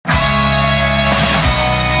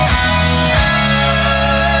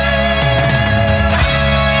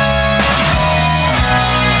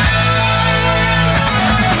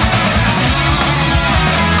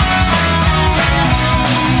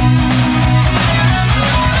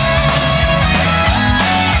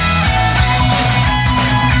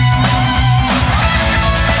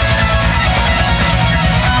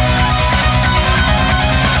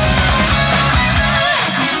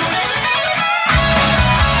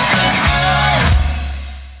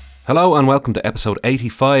Hello and welcome to episode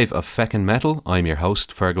 85 of Feckin Metal. I'm your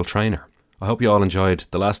host, Fergal Trainer. I hope you all enjoyed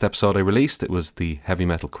the last episode I released. It was the heavy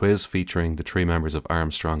metal quiz featuring the three members of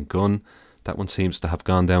Armstrong Gunn. That one seems to have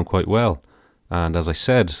gone down quite well. And as I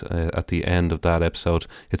said at the end of that episode,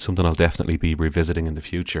 it's something I'll definitely be revisiting in the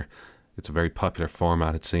future. It's a very popular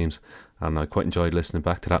format, it seems, and I quite enjoyed listening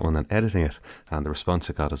back to that one and editing it, and the response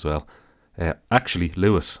it got as well. Actually,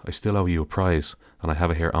 Lewis, I still owe you a prize, and I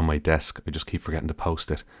have it here on my desk. I just keep forgetting to post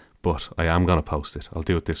it. But I am going to post it. I'll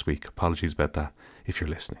do it this week. Apologies about that if you're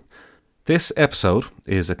listening. This episode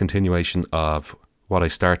is a continuation of what I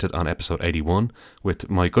started on episode 81 with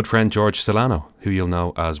my good friend George Silano, who you'll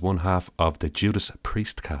know as one half of the Judas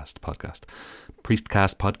Priestcast podcast.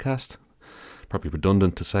 Priestcast podcast? Probably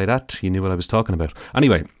redundant to say that. You knew what I was talking about.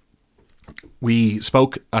 Anyway, we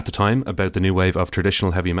spoke at the time about the new wave of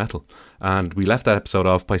traditional heavy metal, and we left that episode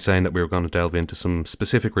off by saying that we were going to delve into some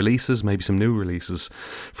specific releases, maybe some new releases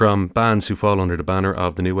from bands who fall under the banner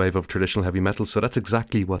of the new wave of traditional heavy metal. So that's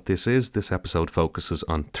exactly what this is. This episode focuses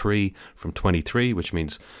on 3 from 23, which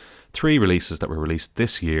means 3 releases that were released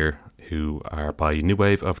this year who are by new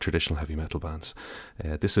wave of traditional heavy metal bands.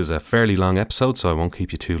 This is a fairly long episode, so I won't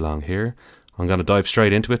keep you too long here. I'm going to dive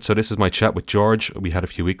straight into it. So this is my chat with George we had a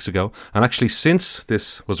few weeks ago. And actually, since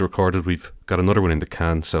this was recorded, we've got another one in the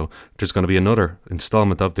can. So there's going to be another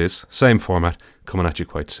installment of this, same format, coming at you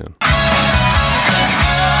quite soon.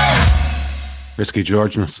 Risky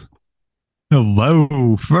Georgeness. Hello,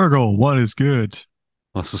 Fergal. What is good?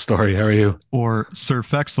 What's the story? How are you? Or Sir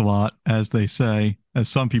Fexalot, as they say, as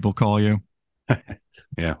some people call you.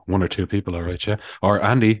 Yeah, 1 or 2 people, all right, yeah. Or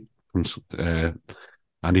Andy from...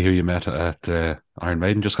 Andy, who you met at Iron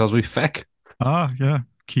Maiden, just calls me Feck. Ah, yeah.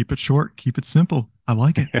 Keep it short. Keep it simple. I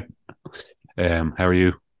like it. How are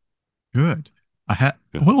you? Good. A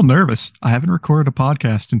little nervous. I haven't recorded a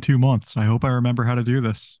podcast in 2 months. I hope I remember how to do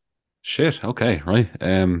this. Shit. Okay. Right.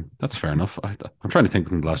 That's fair enough. I'm trying to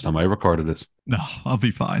think when the last time I recorded this. No, I'll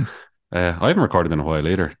be fine. I haven't recorded in a while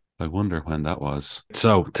either. I wonder when that was.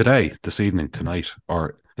 So today, this evening, tonight,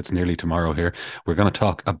 or it's nearly tomorrow here, we're going to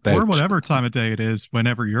talk about... Or whatever time of day it is,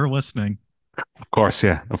 whenever you're listening. Of course,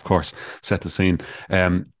 yeah, of course. Set the scene.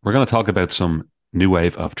 We're going to talk about some new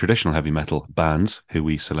wave of traditional heavy metal bands who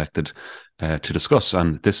we selected to discuss.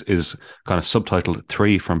 And this is kind of subtitled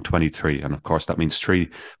 3 from 23. And of course, that means 3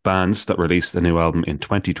 bands that released a new album in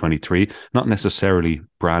 2023. Not necessarily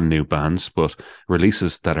brand new bands, but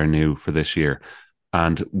releases that are new for this year.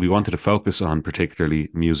 And we wanted to focus on particularly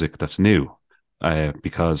music that's new.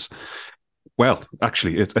 Because, well,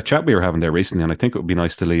 actually, it's a chat we were having there recently, and I think it would be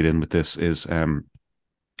nice to lead in with this is, I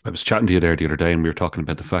was chatting to you there the other day, and we were talking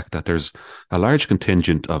about the fact that there's a large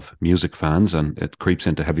contingent of music fans, and it creeps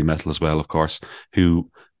into heavy metal as well, of course, who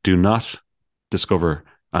do not discover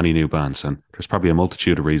any new bands, and there's probably a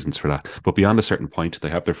multitude of reasons for that. But beyond a certain point, they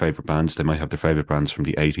have their favourite bands. They might have their favourite bands from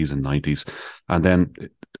the 80s and 90s, and then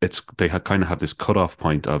they kind of have this cut-off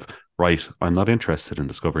point of, right, I'm not interested in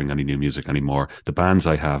discovering any new music anymore. The bands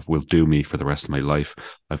I have will do me for the rest of my life.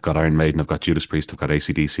 I've got Iron Maiden, I've got Judas Priest, I've got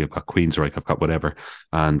AC/DC, I've got Queensryche, I've got whatever.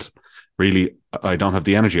 And really, I don't have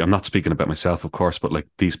the energy. I'm not speaking about myself, of course, but like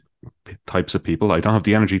these types of people, I don't have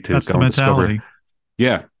the energy to That's go and discover.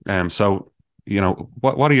 Yeah. So, you know,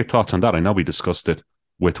 what are your thoughts on that? I know we discussed it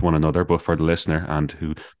with one another, but for the listener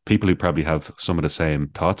and people who probably have some of the same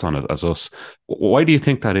thoughts on it as us, why do you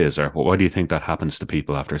think that is, or why do you think that happens to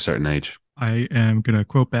people after a certain age? I am going to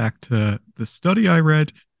quote back to the study I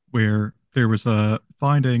read where there was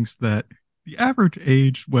findings that the average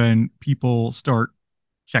age when people start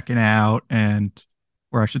checking out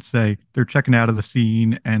or I should say they're checking out of the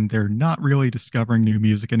scene and they're not really discovering new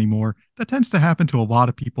music anymore, that tends to happen to a lot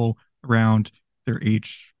of people around their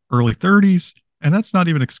age, early 30s. And that's not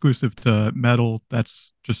even exclusive to metal.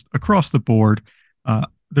 That's just across the board.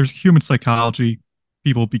 There's human psychology.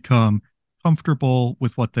 People become comfortable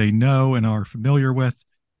with what they know and are familiar with.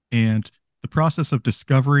 And the process of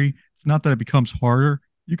discovery, it's not that it becomes harder.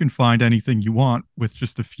 You can find anything you want with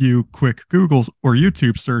just a few quick Googles or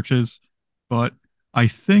YouTube searches. But I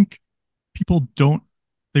think people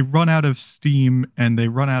they run out of steam and they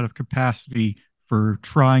run out of capacity for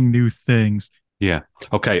trying new things. Yeah.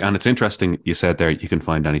 Okay. And it's interesting you said there you can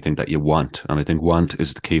find anything that you want. And I think want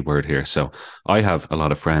is the key word here. So I have a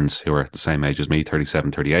lot of friends who are the same age as me,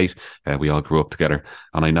 37, 38. We all grew up together.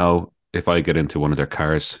 And I know if I get into one of their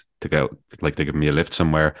cars to go, like they give me a lift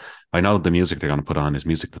somewhere, I know the music they're going to put on is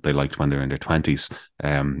music that they liked when they're in their 20s.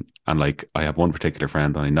 And like I have one particular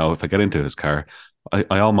friend and I know if I get into his car,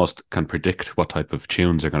 I almost can predict what type of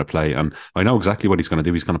tunes they're going to play. And I know exactly what he's going to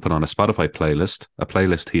do. He's going to put on a Spotify playlist, a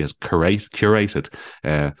playlist he has curated,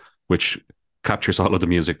 which captures all of the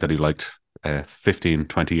music that he liked 15,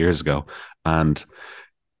 20 years ago. And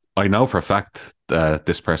I know for a fact that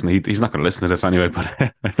this person, he's not going to listen to this anyway,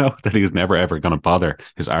 but I know that he's never ever going to bother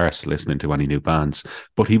his arse listening to any new bands.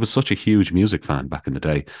 But he was such a huge music fan back in the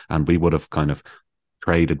day, and we would have kind of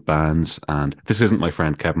traded bands. And this isn't my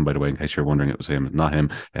friend Kevin, by the way, in case you're wondering, it was him, not him.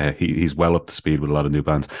 He's well up to speed with a lot of new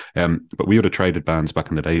bands. But we would have traded bands back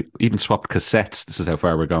in the day, even swapped cassettes. This is how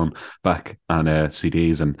far we're going back, and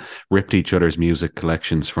CDs, and ripped each other's music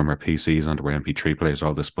collections from our PCs onto our MP3 players,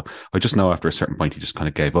 all this. But I just know after a certain point, he just kind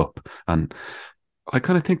of gave up. And I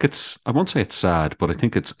kind of think I won't say it's sad, but I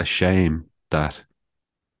think it's a shame that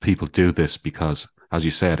people do this because, as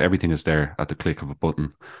you said, everything is there at the click of a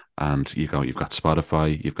button. And you've got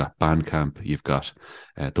Spotify, you've got Bandcamp, you've got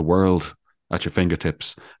the world at your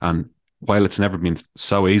fingertips. And while it's never been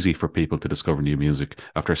so easy for people to discover new music,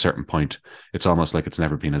 after a certain point, it's almost like it's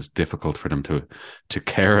never been as difficult for them to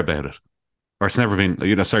care about it. Or it's never been,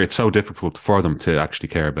 it's so difficult for them to actually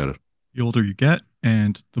care about it. The older you get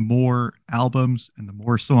and the more albums and the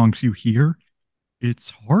more songs you hear,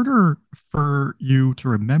 it's harder for you to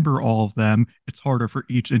remember all of them. It's harder for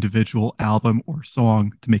each individual album or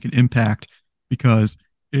song to make an impact because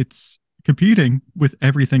it's competing with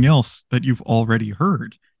everything else that you've already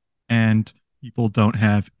heard. And people don't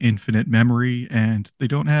have infinite memory and they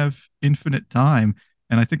don't have infinite time.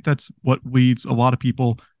 And I think that's what leads a lot of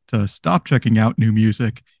people to stop checking out new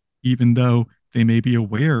music, even though they may be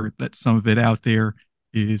aware that some of it out there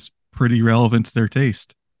is pretty relevant to their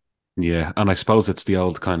taste. Yeah, and I suppose it's the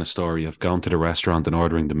old kind of story of going to the restaurant and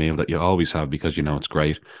ordering the meal that you always have because you know it's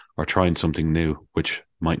great, or trying something new, which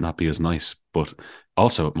might not be as nice, but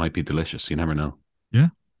also it might be delicious. You never know. Yeah,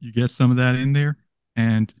 you get some of that in there.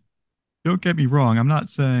 And don't get me wrong, I'm not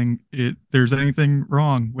saying there's anything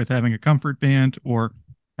wrong with having a comfort band or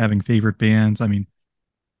having favorite bands. I mean,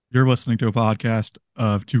 you're listening to a podcast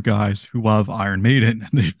of two guys who love Iron Maiden, and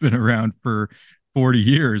they've been around for 40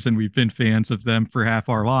 years, and we've been fans of them for half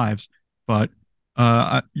our lives. But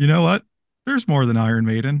you know what? There's more than Iron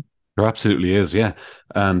Maiden. There absolutely is, yeah.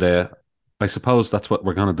 And I suppose that's what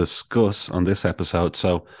we're going to discuss on this episode.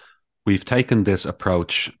 So we've taken this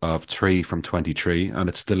approach of 3 from 23, and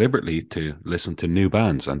it's deliberately to listen to new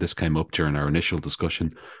bands. And this came up during our initial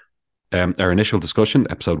discussion.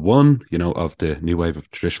 Episode 1, of the new wave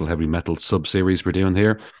of traditional heavy metal sub-series we're doing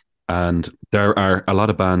here. And there are a lot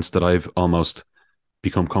of bands that I've almost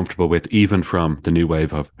become comfortable with, even from the new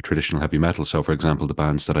wave of traditional heavy metal. So, for example, the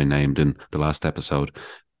bands that I named in the last episode,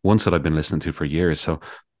 ones that I've been listening to for years. So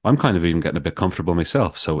I'm kind of even getting a bit comfortable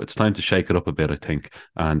myself. So it's time to shake it up a bit, I think,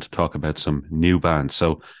 and talk about some new bands.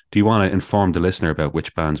 So do you want to inform the listener about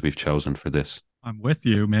which bands we've chosen for this? I'm with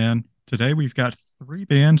you, man. Today we've got 3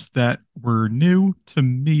 bands that were new to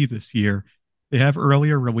me this year. They have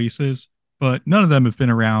earlier releases, but none of them have been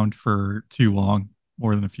around for too long,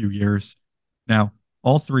 more than a few years. Now,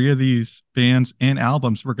 all 3 of these bands and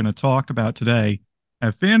albums we're going to talk about today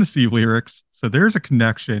have fantasy lyrics, so there's a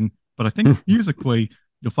connection, but I think musically,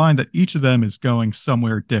 you'll find that each of them is going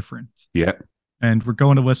somewhere different. Yeah. And we're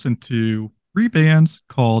going to listen to 3 bands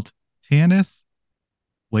called Tanith,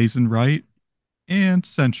 Blazon Rite, and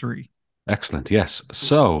Century. Excellent. Yes.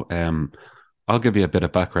 So I'll give you a bit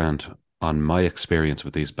of background on my experience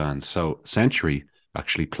with these bands. So Century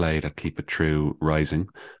actually played at Keep It True Rising,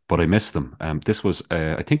 but I missed them. This was,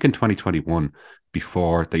 I think, in 2021,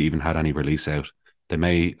 before they even had any release out. I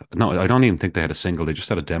don't even think they had a single. They just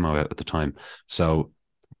had a demo out at the time. So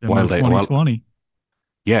while 2020.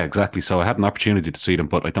 Yeah, exactly. So I had an opportunity to see them,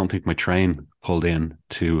 but I don't think my train pulled in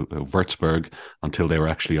to Würzburg until they were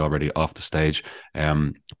actually already off the stage.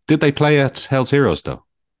 Did they play at Hell's Heroes, though?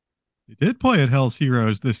 They did play at Hell's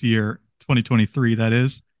Heroes this year, 2023, that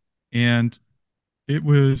is. And it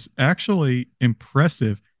was actually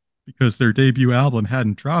impressive because their debut album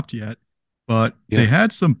hadn't dropped yet, but they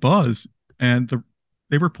had some buzz, and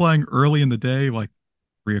they were playing early in the day, like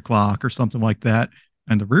 3 o'clock or something like that.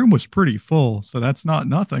 And the room was pretty full, so that's not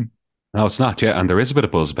nothing. No, it's not, yeah. And there is a bit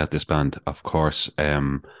of buzz about this band, of course.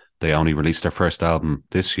 They only released their first album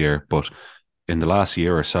this year, but in the last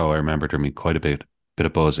year or so, I remember there being quite a bit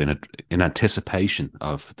of buzz in anticipation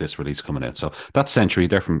of this release coming out. So that's Century.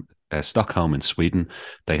 They're from Stockholm in Sweden.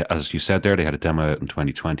 They, as you said there, they had a demo out in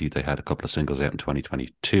 2020. They had a couple of singles out in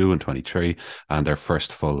 2022 and 23, and their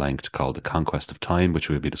first full length, called The Conquest of Time, which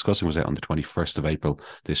we'll be discussing, was out on the 21st of April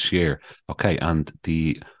this year. Okay, and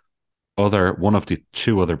one of the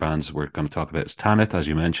 2 other bands we're going to talk about is Tanith, as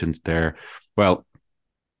you mentioned.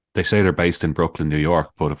 They say they're based in Brooklyn, New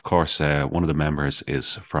York, but of course, one of the members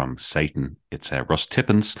is from Satan. It's Russ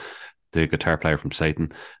Tippins, the guitar player from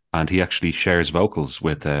Satan. and he actually shares vocals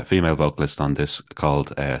with a female vocalist on this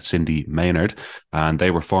called Cindy Maynard, and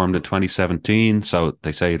they were formed in 2017. So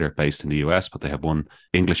they say they're based in the US, but they have one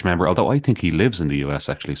English member, although I think he lives in the US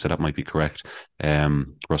actually, so that might be correct.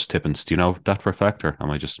 Russ Tippins, do you know that for a fact, or am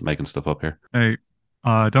I just making stuff up here? Hey,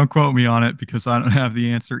 don't quote me on it because I don't have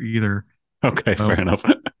the answer either. Okay, So, fair enough.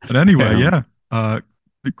 but anyway, um, yeah,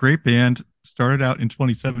 the great band started out in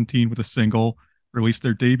 2017 with a single, released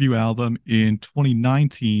their debut album in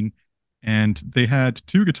 2019, and they had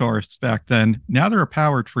two guitarists back then. Now they're a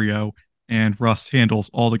power trio, and Russ handles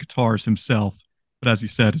all the guitars himself. But as you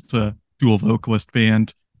said, it's a dual vocalist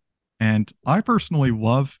band. And I personally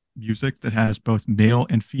love music that has both male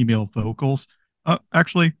and female vocals.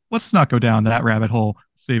 Actually, let's not go down that rabbit hole.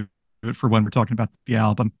 Save it for when we're talking about the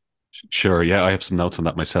album. Sure, yeah, I have some notes on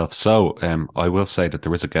that myself. So, I will say that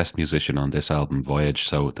there is a guest musician on this album, Voyage.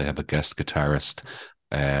 So they have a guest guitarist,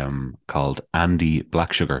 called Andy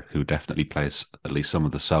Blacksugar, who definitely plays at least some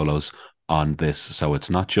of the solos on this. So it's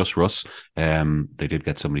not just Russ. They did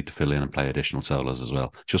get somebody to fill in and play additional solos as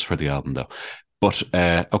well, just for the album though. But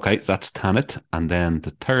okay, that's Tanith. And then the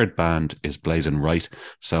third band is Blazon Rite.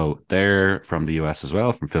 So they're from the US as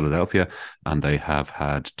well, from Philadelphia. And they have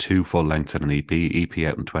had two full lengths and an EP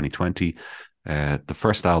out in 2020. The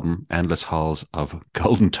first album, Endless Halls of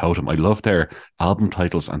Golden Totem. I love their album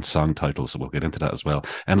titles and song titles. So we'll get into that as well.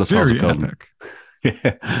 Endless Halls of Very Golden. epic.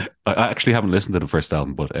 Yeah, I actually haven't listened to the first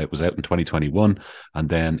album, but it was out in 2021. And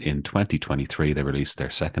then in 2023, they released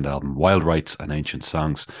their second album, Wild Rites and Ancient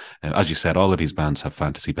Songs. As you said, all of these bands have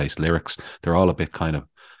fantasy based lyrics. They're all a bit kind of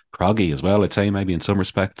proggy as well, I'd say, maybe in some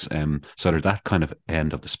respects. So they're that kind of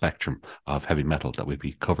end of the spectrum of heavy metal that we'd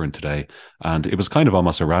be covering today. And it was kind of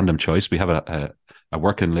almost a random choice. We have a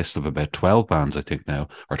working list of about 12 bands, I think now,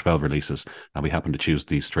 or 12 releases, and we happen to choose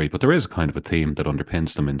these three. But there is a kind of a theme that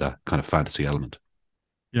underpins them in that kind of fantasy element.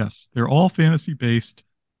 Yes, they're all fantasy based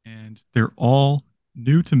and they're all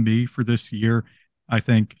new to me for this year. I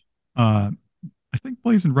think uh I think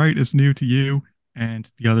Blazon Rite is new to you and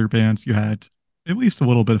the other bands you had at least a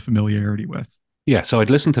little bit of familiarity with. Yeah, so I'd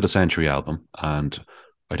listened to the Century album, and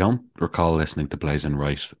I don't recall listening to Blazon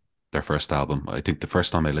Rite, their first album. I think the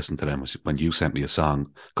first time I listened to them was when you sent me a song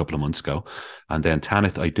a couple of months ago. And then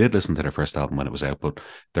Tanith, I did listen to their first album when it was out, but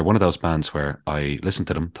they're one of those bands where I listened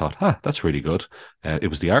to them, thought, that's really good. It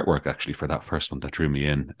was the artwork actually for that first one that drew me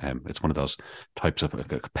in. It's one of those types of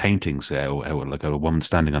paintings, like a woman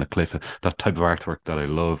standing on a cliff, that type of artwork that I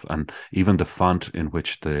love. And even the font in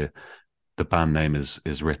which the band name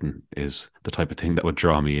is written is the type of thing that would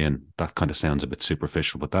draw me in. That kind of sounds a bit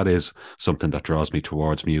superficial, but that is something that draws me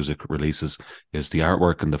towards music releases, is the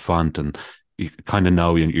artwork and the font. And you kind of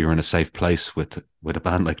know you're in a safe place with a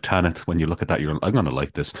band like Tanith. When you look at that, I'm going to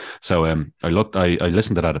like this. So I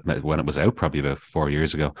listened to that when it was out, probably about 4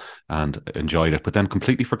 years ago, and enjoyed it, but then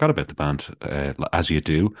completely forgot about the band, as you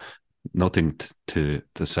do. Nothing to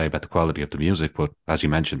say about the quality of the music, but as you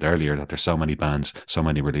mentioned earlier, that there's so many bands, so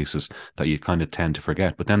many releases that you kind of tend to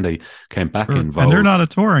forget. But then they came back Sure. in vogue. And they're not a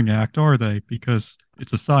touring act, are they? Because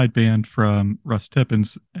it's a side band from Russ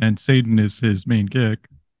Tippins and Satan is his main gig.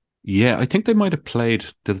 Yeah, I think they might have played.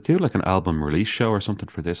 Did they do like an album release show or something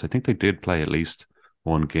for this? I think they did play at least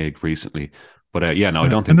one gig recently. But yeah, no, I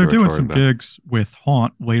don't think And they're they're a doing touring some band. gigs with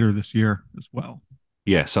Haunt later this year as well.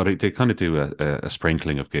 Yeah, so they kind of do a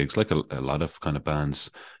sprinkling of gigs, like a lot of kind of bands,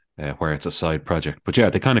 where it's a side project. But yeah,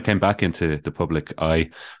 they kind of came back into the public eye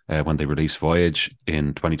when they released Voyage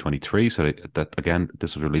in 2023. So that again,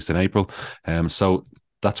 this was released in April. So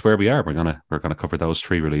that's where we are. We're gonna cover those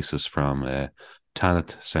three releases from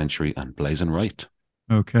Tanith, Century, and Blazon Rite.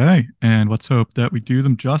 Okay, and let's hope that we do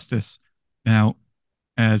them justice. Now,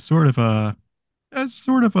 as sort of a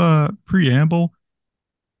preamble,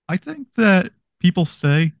 I think that people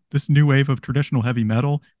say this new wave of traditional heavy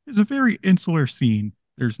metal is a very insular scene.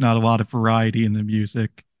 There's not a lot of variety in the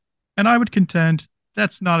music, and I would contend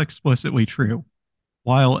that's not explicitly true.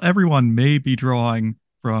 While everyone may be drawing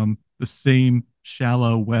from the same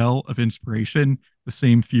shallow well of inspiration, the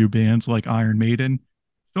same few bands like Iron Maiden,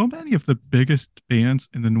 so many of the biggest bands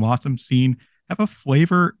in the NWOTHM scene have a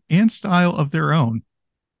flavor and style of their own.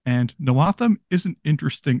 And NWOTHM isn't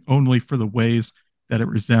interesting only for the ways that it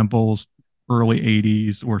resembles early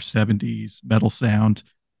 80s or 70s metal sound.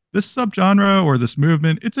 This subgenre or this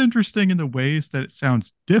movement, it's interesting in the ways that it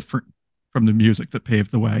sounds different from the music that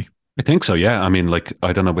paved the way. I think so, yeah. I mean, like,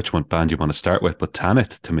 I don't know which one band you want to start with, but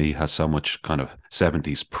Tanith to me has so much kind of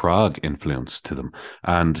 70s prog influence to them.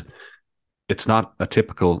 And it's not a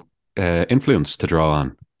typical influence to draw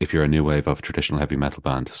on if you're a new wave of traditional heavy metal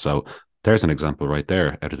band. So there's an example right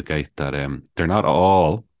there out of the gate that they're not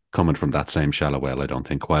all coming from that same shallow well. I don't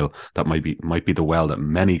think. While that might be the well that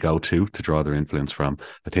many go to draw their influence from,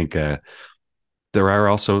 I think there are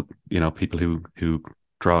also people who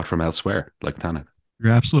draw it from elsewhere, like Tanith.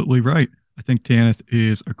 You're absolutely right. I think Tanith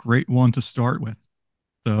is a great one to start with.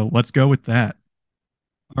 So let's go with that.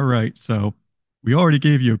 All right. So we already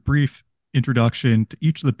gave you a brief introduction to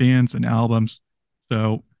each of the bands and albums.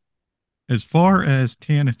 So as far as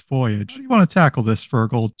Tanith Voyage, how do you want to tackle this,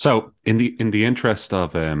 Fergal? So in the interest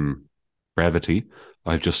of brevity,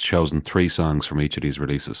 I've just chosen 3 songs from each of these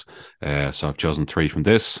releases. So I've chosen 3 from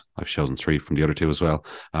this. I've chosen 3 from the other 2 as well.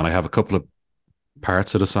 And I have a couple of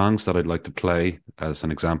parts of the songs that I'd like to play as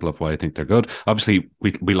an example of why I think they're good. Obviously,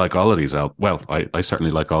 we like all of these albums. Well, I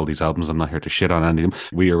certainly like all these albums. I'm not here to shit on any of them.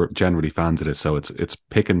 We are generally fans of this, so it's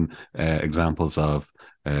picking examples of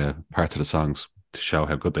parts of the songs to show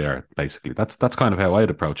how good they are. Basically, that's kind of how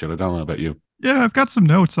I'd approach it. I don't know about you. Yeah, I've got some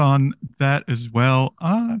notes on that as well.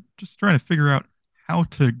 Just trying to figure out how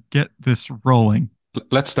to get this rolling.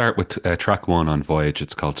 Let's start with track 1 on Voyage.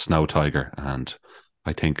 It's called Snow Tiger, and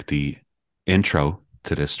I think the intro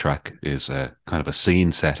to this track is kind of a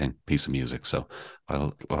scene setting piece of music. So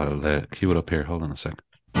I'll cue it up here. Hold on a sec.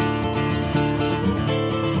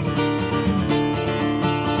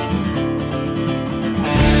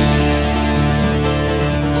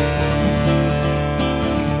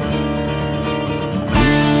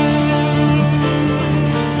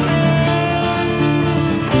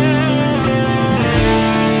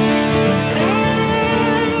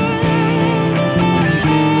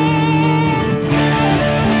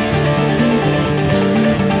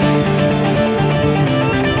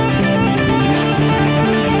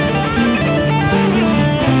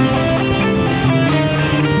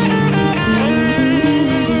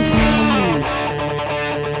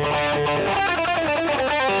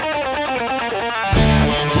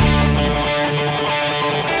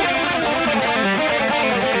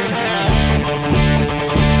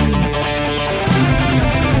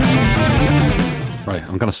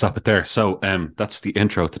 I'm going to stop it there. So that's the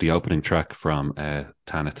intro to the opening track from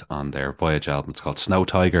Tanith on their Voyage album. It's called Snow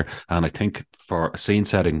Tiger. And I think for a scene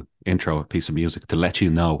setting intro, a piece of music to let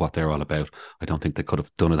you know what they're all about, I don't think they could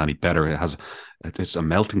have done it any better. It's a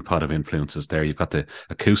melting pot of influences there. You've got the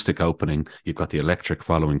acoustic opening, you've got the electric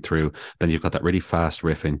following through, then you've got that really fast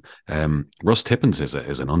riffing. Russ Tippins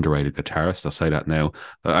is an underrated guitarist. I'll say that now.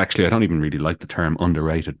 Actually, I don't even really like the term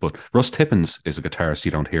underrated, but Russ Tippins is a guitarist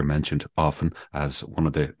you don't hear mentioned often as one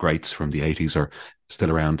of the greats from the 80s or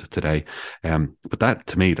still around today. But that,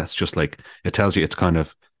 to me, that's just like, it tells you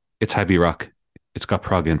it's heavy rock. It's got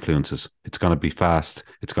prog influences. It's going to be fast.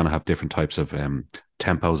 It's going to have different types of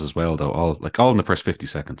tempos as well, though, all in the first 50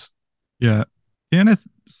 seconds. Yeah. Tanith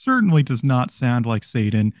certainly does not sound like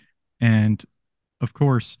Satan. And of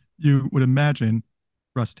course, you would imagine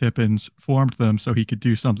Russ Tippins formed them so he could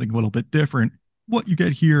do something a little bit different. What you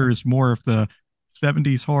get here is more of the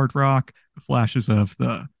 70s hard rock, the flashes of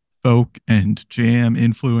the folk and jam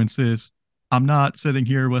influences. I'm not sitting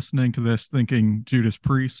here listening to this thinking Judas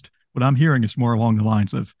Priest. What I'm hearing is more along the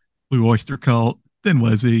lines of Blue Oyster Cult, Thin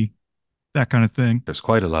Lizzy, that kind of thing. There's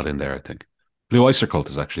quite a lot in there, I think. Blue Oyster Cult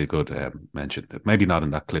is actually a good mention. Maybe not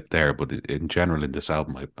in that clip there, but in general in this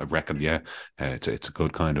album, I reckon, it's a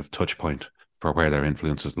good kind of touch point for where their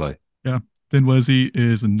influences lie. Yeah, Thin Lizzy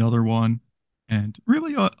is another one. And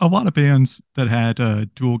really a lot of bands that had a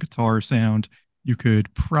dual guitar sound, you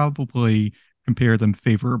could probably compare them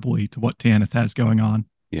favorably to what Tanith has going on.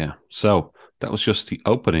 Yeah, so that was just the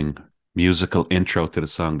opening musical intro to the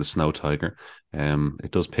song The Snow Tiger.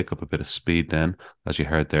 It does pick up a bit of speed then, as you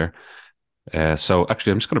heard there. So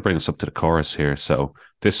actually, I'm just going to bring us up to the chorus here. So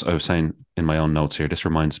this, I was saying in my own notes here, this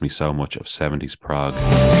reminds me so much of 70s prog.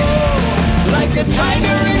 Like a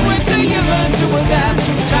tiger in winter, you learn to adapt.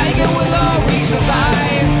 A tiger will always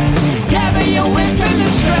survive. Gather your wits and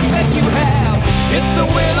the strength that you have. It's the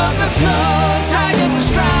will of the snow tiger to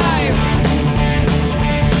strive.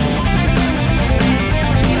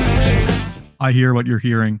 I hear what you're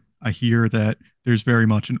hearing. I hear that there's very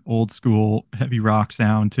much an old school heavy rock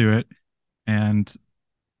sound to it. And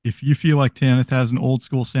if you feel like Tanith has an old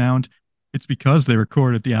school sound, it's because they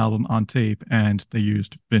recorded the album on tape and they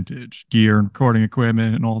used vintage gear and recording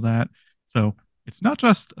equipment and all that. So it's not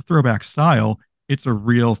just a throwback style, it's a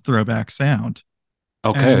real throwback sound.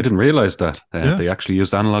 Okay, I didn't realize that. They actually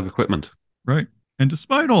used analog equipment. Right. And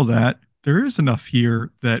despite all that, there is enough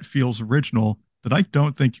here that feels original that I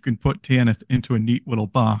don't think you can put Tanith into a neat little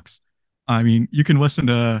box. I mean, you can listen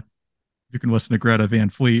to Greta Van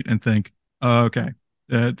Fleet and think, oh, okay,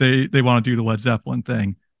 they want to do the Led Zeppelin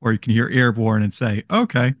thing. Or you can hear Airborne and say,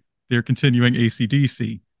 okay, they're continuing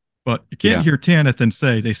AC/DC. But you can't hear Tanith and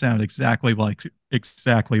say they sound exactly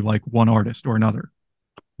like one artist or another.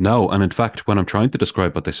 No, and in fact, when I'm trying to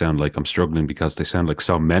describe what they sound like, I'm struggling because they sound like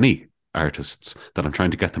so many artists that I'm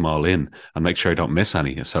trying to get them all in and make sure I don't miss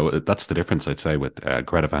any. So that's the difference, I'd say, with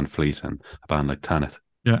Greta Van Fleet and a band like Tanith.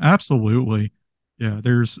 Yeah, absolutely. Yeah,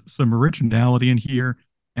 there's some originality in here.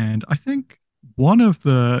 And I think one of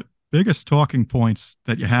the biggest talking points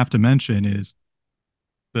that you have to mention is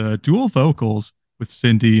the dual vocals with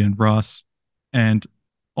Cindy and Russ. And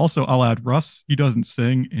also, I'll add Russ, he doesn't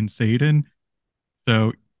sing in Satan.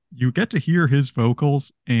 So you get to hear his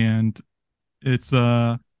vocals, and it's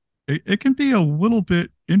it can be a little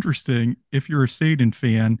bit interesting if you're a Satan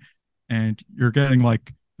fan and you're getting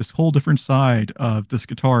like this whole different side of this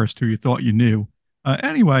guitarist who you thought you knew.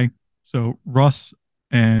 Anyway, so Russ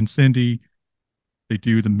and Cindy, they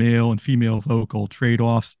do the male and female vocal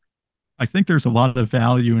trade-offs. I think there's a lot of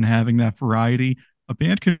value in having that variety. A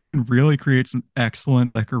band can really create some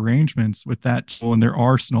excellent like arrangements with that tool in their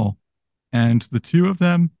arsenal. And the two of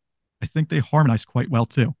them, I think they harmonize quite well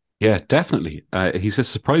too. Yeah, definitely. He's a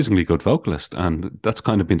surprisingly good vocalist, and that's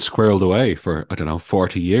kind of been squirreled away for,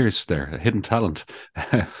 40 years there, a hidden talent.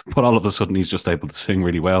 But all of a sudden, he's just able to sing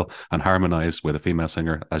really well and harmonize with a female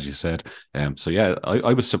singer, as you said. So yeah,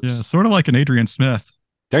 I was... Yeah, sort of like an Adrian Smith.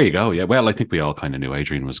 There you go. Yeah, well, I think we all kind of knew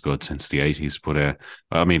Adrian was good since the 80s, but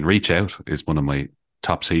I mean, Reach Out is one of my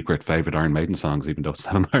top secret favorite Iron Maiden songs, even though it's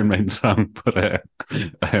not an Iron Maiden song. But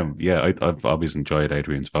yeah, I've always enjoyed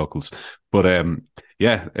Adrian's vocals. But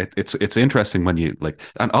yeah, it's interesting when you like,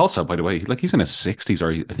 and also, by the way, like he's in his 60s,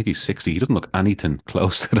 or I think he's 60. He doesn't look anything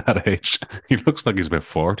close to that age. He looks like he's about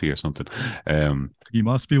 40 or something. He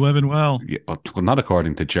must be living well. Yeah, well, not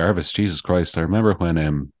according to Jarvis. Jesus Christ. I remember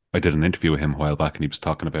when I did an interview with him a while back, and he was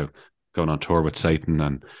talking about going on tour with Satan,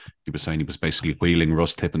 and he was saying he was basically wheeling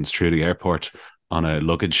Russ Tippins through the airport on a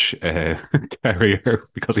luggage carrier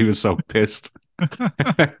because he was so pissed.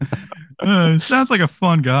 Sounds like a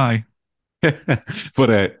fun guy.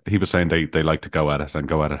 But he was saying they like to go at it and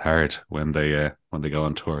go at it hard when they go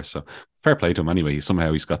on tour. So fair play to him anyway. He's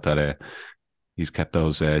got that. He's kept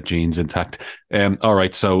those genes intact. All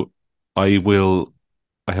right, so I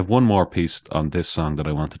have one more piece on this song that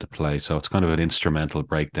I wanted to play. So it's kind of an instrumental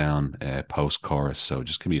breakdown post-chorus. So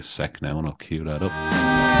just give me a sec now and I'll cue that up.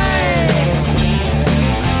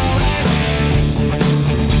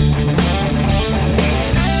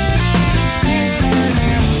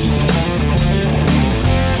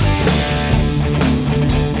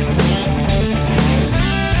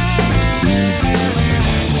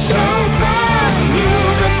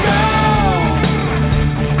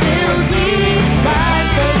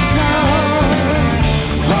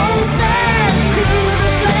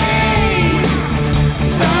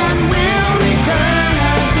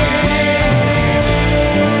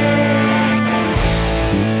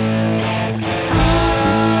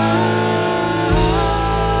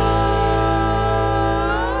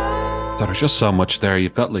 There's just so much there.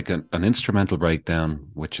 You've got like an instrumental breakdown,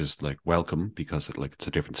 which is like welcome because it's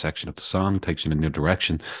a different section of the song, takes you in a new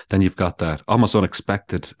direction. Then you've got that almost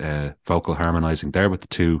unexpected vocal harmonizing there with the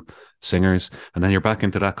two singers, and then you're back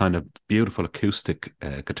into that kind of beautiful acoustic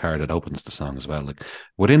guitar that opens the song as well. Like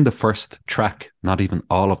within the first track, not even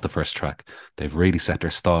all of the first track, they've really set their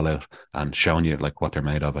stall out and shown you like what they're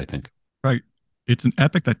made of, I think. Right. It's an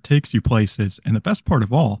epic that takes you places, and the best part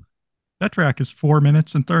of all, that track is 4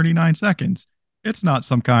 minutes and 39 seconds. It's not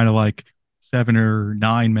some kind of like 7 or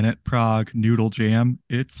 9 minute prog noodle jam.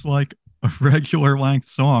 It's like a regular length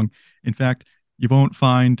song. In fact, you'll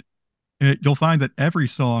find that every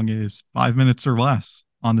song is 5 minutes or less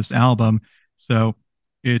on this album. So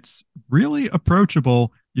it's really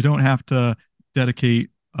approachable. You don't have to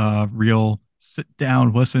dedicate a real sit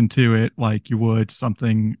down, listen to it like you would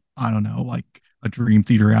something, I don't know, like a Dream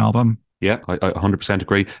Theater album. Yeah, I 100%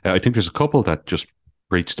 agree. I think there's a couple that just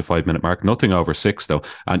reached the 5 minute mark, nothing over 6 though.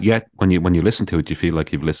 And yet when you listen to it, you feel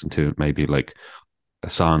like you've listened to maybe like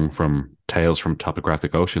a song from Tales from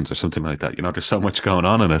Topographic Oceans or something like that. You know, there's so much going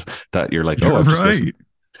on in it that you're like, I've just listened.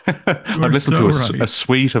 I've listened to a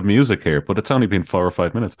suite of music here, but it's only been 4 or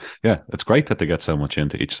 5 minutes. Yeah, it's great that they get so much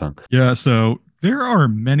into each song. Yeah, so there are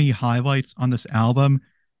many highlights on this album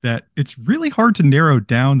that it's really hard to narrow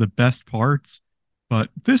down the best parts,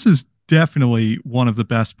 but this is definitely one of the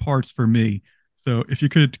best parts for me. So if you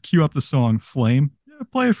could cue up the song Flame,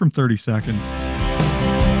 play it from 30 seconds.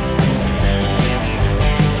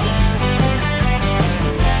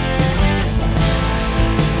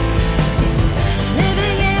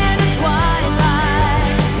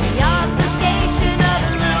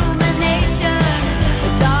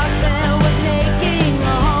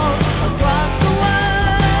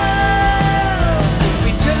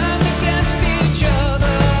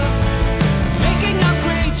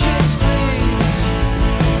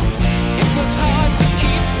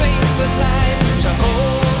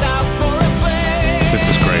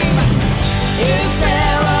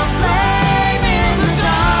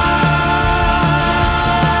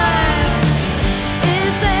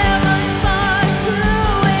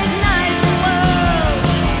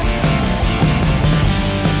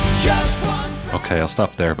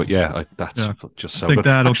 stop there. But yeah, that's just so I think good.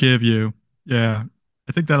 that'll give you, I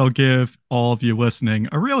think that'll give all of you listening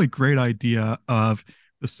a really great idea of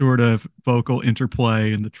the sort of vocal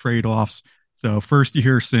interplay and the trade-offs. So first you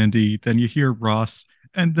hear Cindy, then you hear Russ,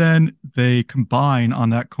 and then they combine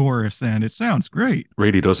on that chorus, and it sounds great.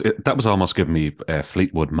 Really does. That was almost giving me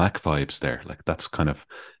Fleetwood Mac vibes there. Like that's kind of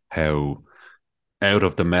how out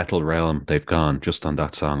of the metal realm they've gone just on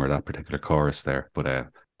that song or that particular chorus there.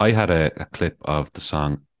 But I had a clip of the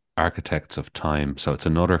song Architects of Time. So it's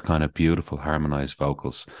another kind of beautiful harmonized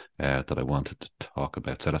vocals that I wanted to talk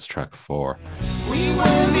about. So that's track 4. We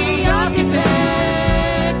were the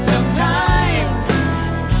architects of time.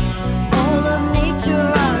 All of nature,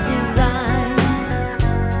 our design.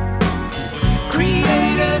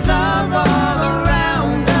 Creators of all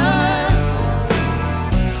around us.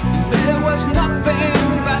 There was nothing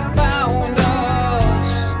that bound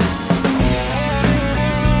us.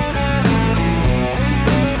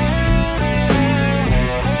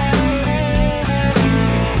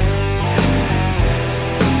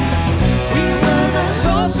 We were the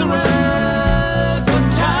sorcerers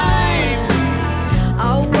of time.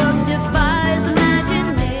 Our work defies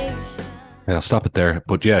imagination. Yeah, I'll stop it there.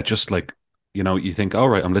 But yeah, just like, you think, all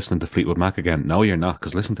right, I'm listening to Fleetwood Mac again. No, you're not,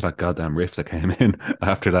 because listen to that goddamn riff that came in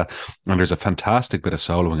after that. And there's a fantastic bit of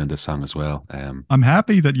soloing in this song as well. I'm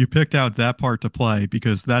happy that you picked out that part to play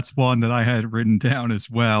because that's one that I had written down as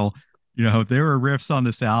well. There are riffs on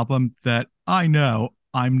this album that I know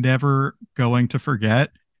I'm never going to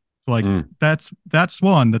forget. Like that's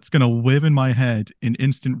one that's going to live in my head in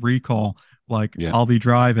instant recall. Like I'll be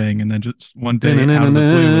driving and then just one day out of the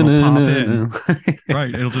blue it'll pop in.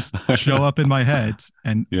 Right, it'll just show up in my head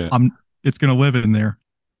and it's going to live in there.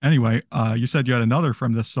 Anyway, you said you had another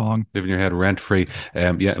from this song. Live in your head rent free.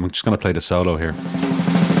 I'm just going to play the solo here.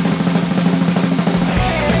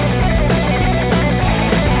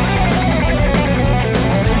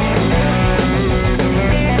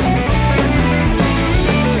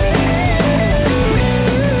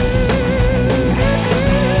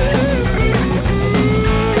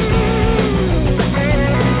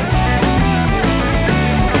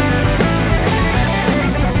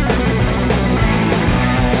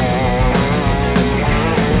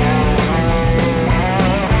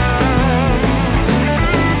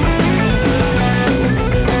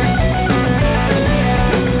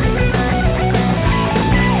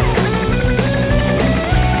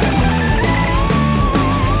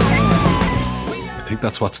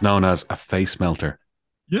 That's what's known as a face melter.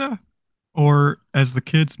 Yeah. Or as the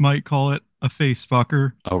kids might call it, a face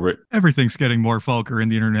fucker. Oh, right. Everything's getting more vulgar in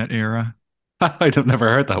the internet era. I've never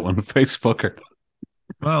heard that one. Face fucker.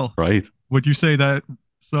 Well, right. Would you say that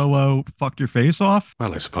solo fucked your face off?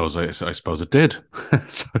 Well, I suppose it did.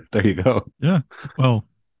 So there you go. Yeah. Well,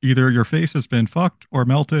 either your face has been fucked or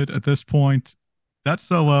melted at this point. That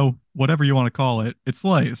solo, whatever you want to call it, it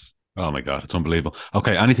slays. Oh my God, it's unbelievable.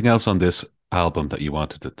 Okay, anything else on this album that you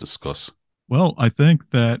wanted to discuss? Well, I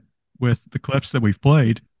think that with the clips that we've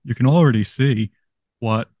played, you can already see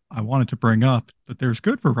what I wanted to bring up, that there's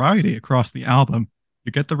good variety across the album.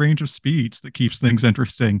 You get the range of speeds that keeps things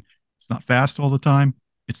interesting. It's not fast all the time.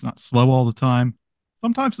 It's not slow all the time.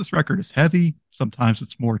 Sometimes this record is heavy. Sometimes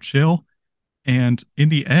it's more chill. And in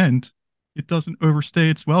the end, it doesn't overstay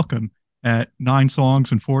its welcome at 9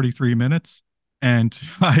 songs and 43 minutes. And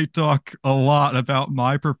I talk a lot about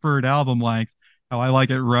my preferred album length, how I like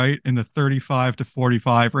it right in the 35 to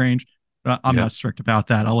 45 range. I'm not strict about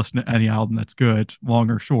that. I'll listen to any album that's good, long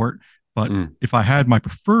or short. But if I had my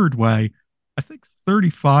preferred way, I think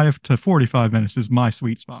 35 to 45 minutes is my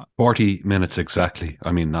sweet spot. 40 minutes exactly.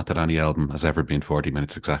 I mean, not that any album has ever been 40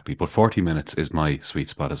 minutes exactly, but 40 minutes is my sweet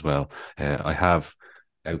spot as well. I have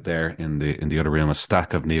out there in the other room a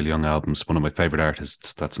stack of Neil Young albums, one of my favorite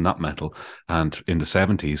artists that's not metal, and in the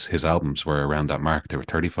 70s his albums were around that mark. They were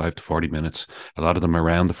 35 to 40 minutes, a lot of them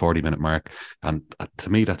around the 40-minute mark, and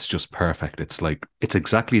to me that's just perfect. It's like, it's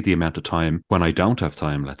exactly the amount of time when I don't have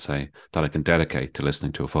time, let's say, that I can dedicate to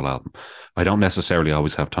listening to a full album. I don't necessarily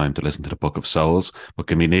always have time to listen to the Book of Souls, but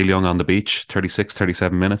give me Neil Young on the Beach, 36,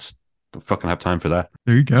 37 minutes, don't fucking have time for that.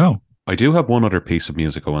 There you go. I do have one other piece of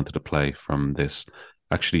music I wanted to play from this.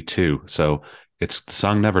 Actually, 2. So it's the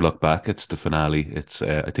song Never Look Back. It's the finale. It's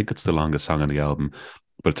I think it's the longest song on the album,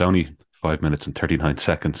 but it's only 5 minutes and 39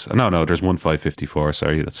 seconds. No, there's one 5:54.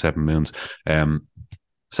 Sorry, that's 7 Moons.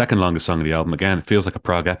 Second longest song of the album. Again, it feels like a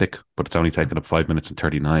prog epic, but it's only taken up 5 minutes and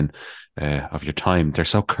 39 of your time. They're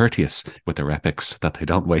so courteous with their epics that they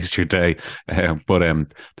don't waste your day. But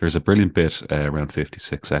there's a brilliant bit around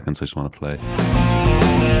 56 seconds I just want to play.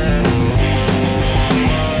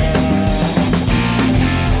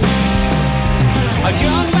 I A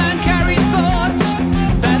young man carries thoughts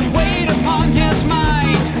that weighed upon his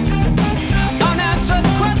mind, unanswered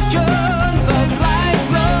questions of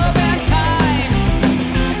life, love, and time.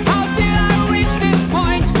 How did I reach this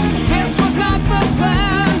point? This was not the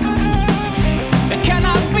plan. It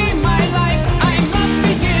cannot be my life. I must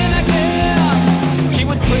begin again. He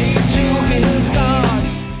would pray to his God.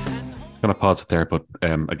 Gonna pause it there, but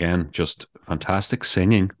again, just fantastic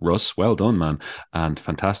singing, Russ. Well done, man, and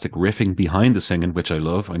fantastic riffing behind the singing, which I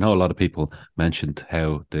love. I know a lot of people mentioned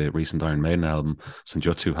how the recent Iron Maiden album,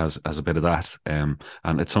 Senjutsu, has a bit of that, and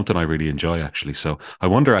it's something I really enjoy actually. So I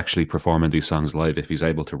wonder, actually, performing these songs live, if he's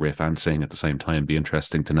able to riff and sing at the same time, be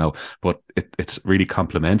interesting to know. But it's really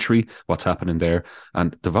complimentary what's happening there,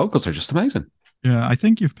 and the vocals are just amazing. Yeah, I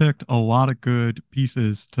think you've picked a lot of good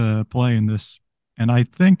pieces to play in this, and I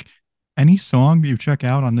think any song that you check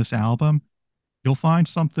out on this album, you'll find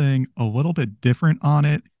something a little bit different on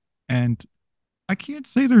it. And I can't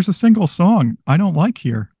say there's a single song I don't like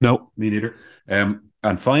here. No, me neither. And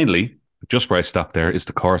finally, just where I stopped there is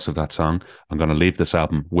the chorus of that song. I'm going to leave this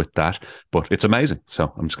album with that, but it's amazing.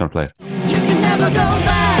 So I'm just going to play it. You can never go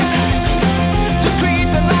back to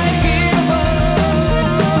create the life here above.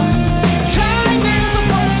 Time is a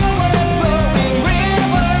flowing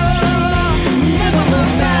river. Never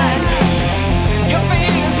look back. Your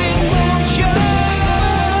fate is in motion,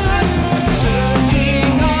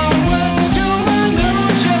 surging onwards to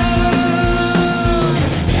illusion.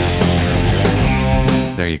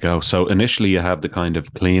 There you go. So initially you have the kind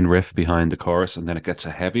of clean riff behind the chorus, and then it gets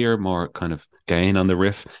a heavier, more kind of gain on the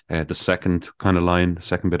riff. The second kind of line, the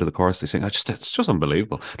second bit of the chorus, they sing. It's just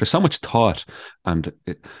unbelievable. There's so much thought and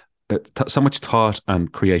so much thought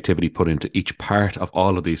and creativity put into each part of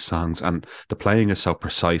all of these songs, and the playing is so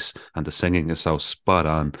precise and the singing is so spot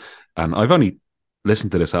on. And I've only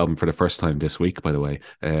listened to this album for the first time this week, by the way.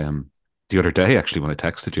 The other day, actually, when I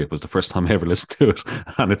texted you, it was the first time I ever listened to it,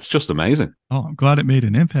 and it's just amazing. Oh, I'm glad it made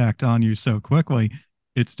an impact on you so quickly.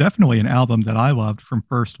 It's definitely an album that I loved from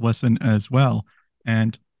first listen as well.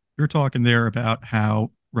 And you're talking there about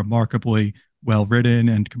how remarkably well written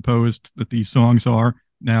and composed that these songs are.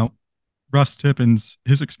 Now, Russ Tippin's,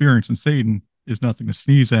 his experience in Satan is nothing to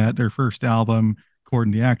sneeze at. Their first album, Chord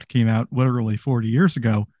in the Act, came out literally 40 years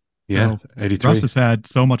ago. Yeah, so 83. Russ has had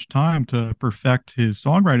so much time to perfect his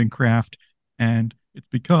songwriting craft, and it's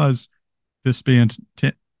because this band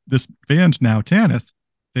now, Tanith,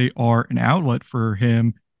 they are an outlet for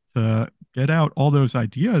him to get out all those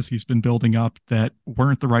ideas he's been building up that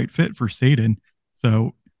weren't the right fit for Satan.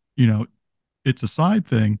 So, it's a side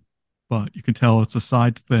thing, but you can tell it's a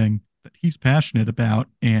side thing that he's passionate about,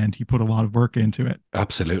 and he put a lot of work into it.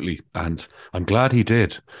 Absolutely. And I'm glad he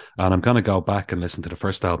did. And I'm going to go back and listen to the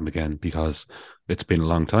first album again, because it's been a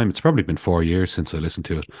long time. It's probably been 4 years since I listened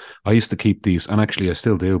to it. I used to keep these, and actually I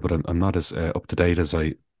still do, but I'm not as up to date as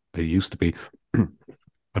I used to be.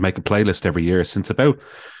 I make a playlist every year since about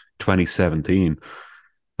 2017,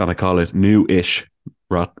 and I call it New-ish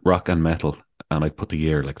rock and metal. And I put the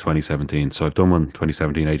year like 2017. So I've done one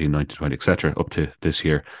 2017, 18, 19, 20, etc. up to this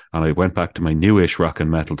year. And I went back to my newish rock and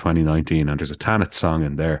metal 2019, and there's a Tanith song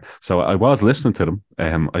in there. So I was listening to them.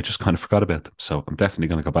 I just kind of forgot about them. So I'm definitely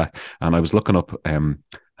going to go back. And I was looking up a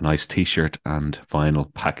nice t-shirt and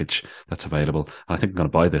vinyl package that's available. And I think I'm going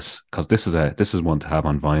to buy this, because this is one to have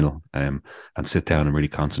on vinyl and sit down and really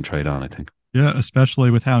concentrate on, I think. Yeah,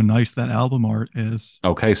 especially with how nice that album art is.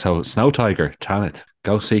 Okay, so Snow Tiger, Tanith,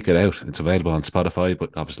 go seek it out. It's available on Spotify, but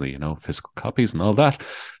obviously, physical copies and all that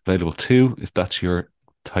available too, if that's your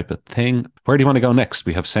type of thing. Where do you want to go next?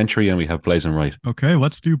 We have Century and we have Blazon Rite. Okay,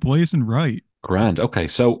 let's do Blazon Rite. Grand. Okay,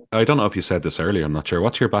 so I don't know if you said this earlier. I'm not sure.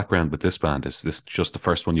 What's your background with this band? Is this just the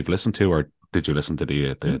first one you've listened to, or did you listen to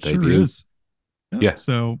the debut? Sure is. Yeah.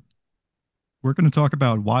 So we're going to talk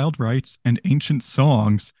about Wild Rites and Ancient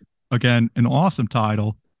Songs. Again, an awesome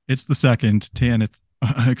title. It's the second Tanith,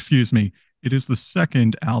 it is the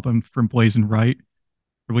second album from Blazon Rite.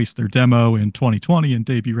 Released their demo in 2020 and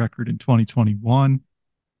debut record in 2021.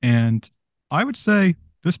 And I would say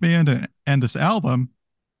this band and this album,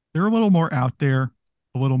 they're a little more out there,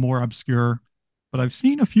 a little more obscure, but I've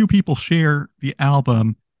seen a few people share the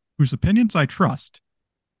album whose opinions I trust.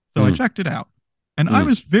 So I checked it out, and I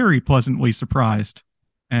was very pleasantly surprised.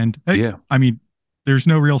 And there's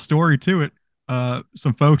no real story to it.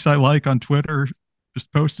 Some folks I like on Twitter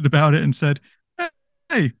just posted about it and said,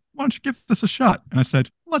 hey, why don't you give this a shot? And I said,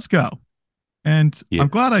 let's go. And I'm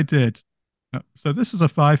glad I did. So this is a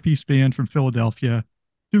 5-piece band from Philadelphia,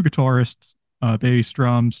 2 guitarists, bass,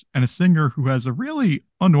 drums, and a singer who has a really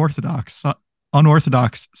unorthodox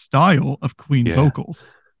style of clean vocals.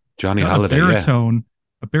 Johnny Holiday, baritone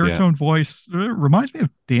A Yeah. baritone voice reminds me of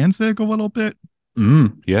Danzig a little bit.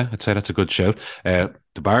 Yeah, I'd say that's a good shout.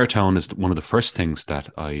 The baritone is one of the first things that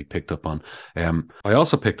I picked up on. I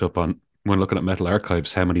also picked up on, when looking at Metal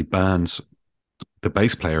Archives, how many bands the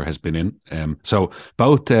bass player has been in. So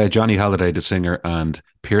both Johnny Halliday, the singer, and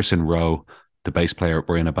Pearson Rowe, the bass player,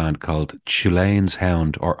 were in a band called Tulane's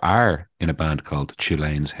Hound, or are in a band called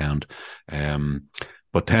Tulane's Hound.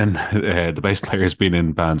 But then the bass player has been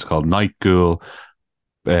in bands called Night Ghoul,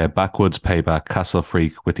 Backwoods Payback, Castle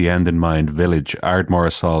Freak, With the End in Mind, Village, Ardmore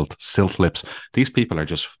Assault, Silt Lips. These people are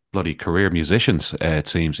just bloody career musicians, it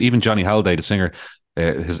seems. Even Johnny Halliday, the singer,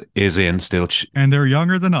 is in still. And they're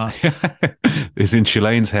younger than us. Is in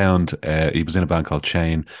Tulane's Hound. He was in a band called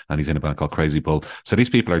Chain, and he's in a band called Crazy Bull. So these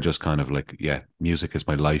people are just kind of like, yeah, music is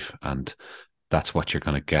my life, and that's what you're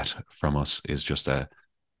going to get from us, is just a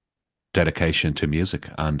dedication to music.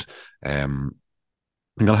 And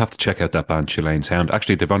I'm gonna have to check out that band Tulane's Hound.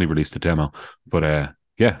 Actually, they've only released a demo, but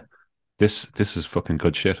yeah, this is fucking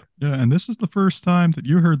good shit. Yeah, and this is the first time that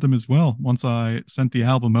you heard them as well. Once I sent the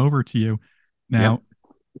album over to you. Now, Yep.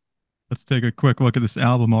 let's take a quick look at this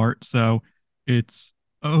album art. So, it's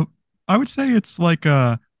I would say it's like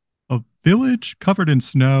a village covered in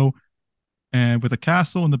snow, and with a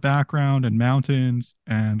castle in the background and mountains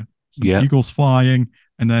and some Yeah. eagles flying,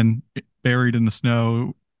 and then buried in the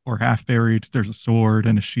snow or half buried, there's a sword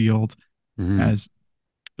and a shield Mhm. as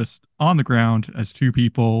just on the ground as two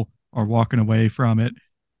people are walking away from it.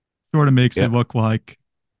 Sort of makes Yeah. it look like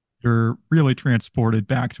you're really transported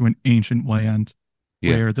back to an ancient land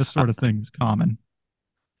Yeah. where this sort of thing is common.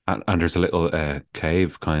 And there's a little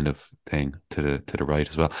cave kind of thing to the right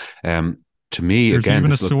as well. To me, There's again,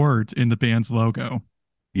 even a this sword in the band's logo.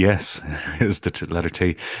 yes, is the letter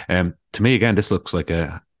T. To me, again, this looks like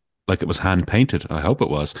it was hand painted. I hope it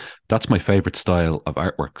was. That's my favorite style of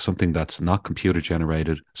artwork. Something that's not computer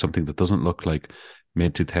generated. Something that doesn't look like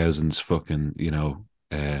mid 2000s fucking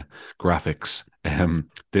graphics.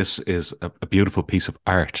 This is a beautiful piece of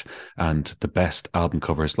art, and the best album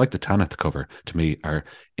covers, like the Tanith cover, to me, are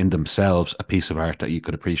in themselves a piece of art that you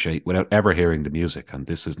could appreciate without ever hearing the music, and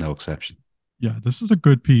this is no exception. Yeah, this is a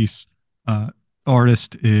good piece.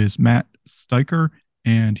 Artist is Matt Steiker,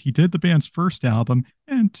 and he did the band's first album,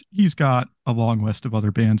 and he's got a long list of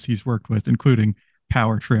other bands he's worked with, including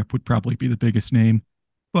Power Trip would probably be the biggest name.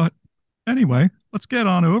 But anyway, let's get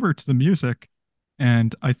on over to the music.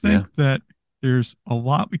 And I think that there's a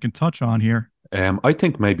lot we can touch on here. I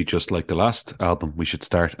think maybe just like the last album, we should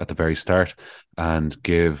start at the very start and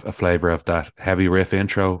give a flavor of that heavy riff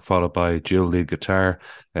intro, followed by dual lead guitar,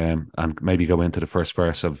 and maybe go into the first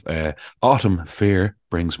verse of Autumn Fear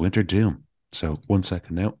Brings Winter Doom. So 1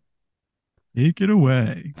 second now. Take it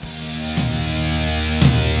away.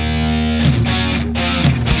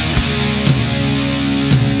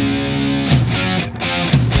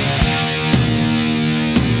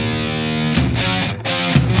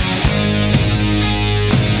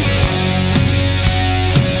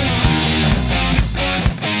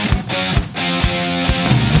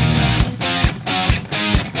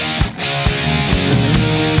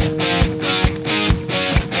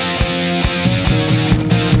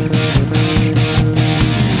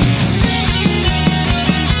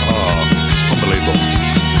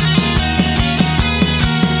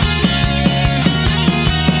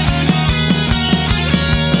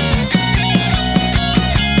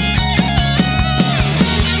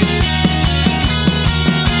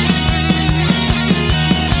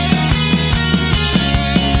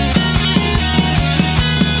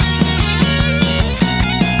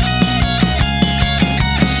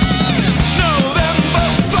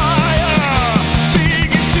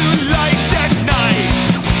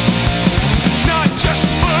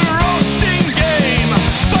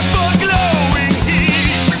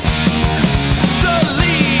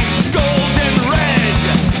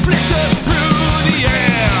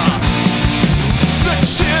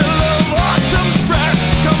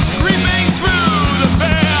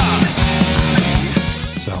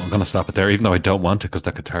 Stop it there, even though I don't want to, because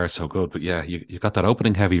that guitar is so good. But yeah, you got that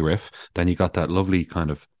opening heavy riff, then you got that lovely kind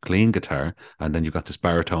of clean guitar, and then you got this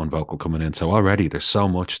baritone vocal coming in. So already there's so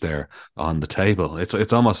much there on the table.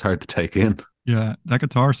 It's almost hard to take in. Yeah, that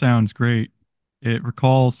guitar sounds great. It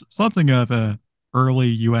recalls something of a early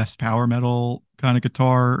US power metal kind of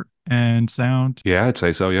guitar and sound. Yeah, I'd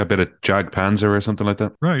say so. Yeah, a bit of Jag Panzer or something like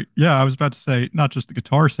that. Right. Yeah, I was about to say not just the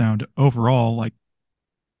guitar sound overall, like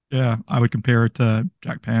yeah, I would compare it to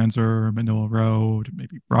Jack Panzer, Manila Road,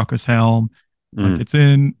 maybe Brockus Helm. Like it's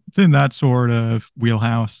in that sort of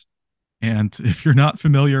wheelhouse. And if you're not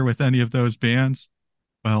familiar with any of those bands,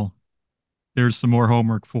 well, there's some more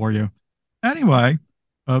homework for you. Anyway,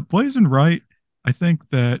 Blazon Rite, I think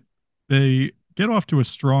that they get off to a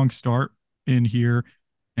strong start in here,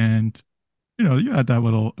 and you had that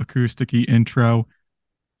little acousticy intro,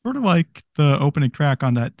 sort of like the opening track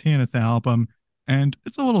on that Tanith album, and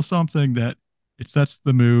it's a little something that it sets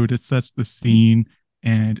the mood, it sets the scene,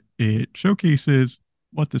 and it showcases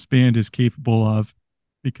what this band is capable of.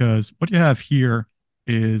 Because what you have here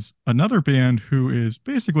is another band who is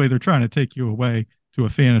basically they're trying to take you away to a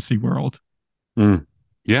fantasy world. Mm.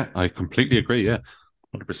 Yeah, I completely agree. Yeah,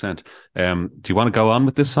 100%. Do you want to go on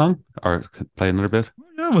with this song or play another bit?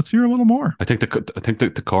 Yeah, let's hear a little more. I think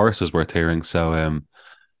the chorus is worth hearing. So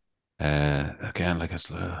again, like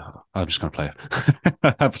I'm just gonna play it.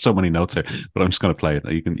 I have so many notes here, but I'm just gonna play it.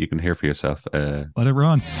 You can hear for yourself. Let it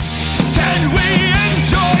run. Can we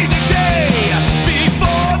enjoy the day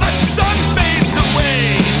before the sun fades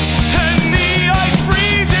away and the ice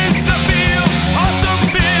freezes the fields? Autumn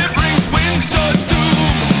beer brings winter doom.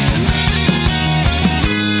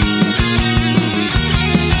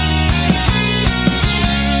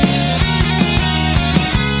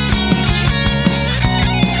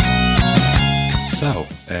 So,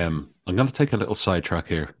 I'm going to take a little sidetrack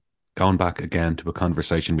here, going back again to a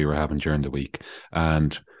conversation we were having during the week.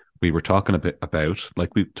 And we were talking a bit about,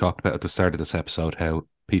 like we talked about at the start of this episode, how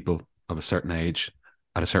people of a certain age,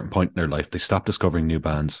 at a certain point in their life, they stop discovering new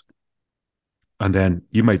bands. And then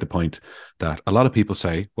you made the point that a lot of people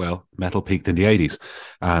say, well, metal peaked in the 80s.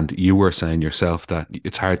 And you were saying yourself that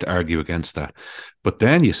it's hard to argue against that. But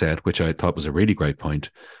then you said, which I thought was a really great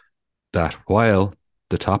point, that while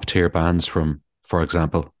the top tier bands from, for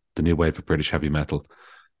example, the new wave of British heavy metal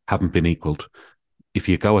haven't been equaled, if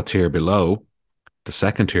you go a tier below, the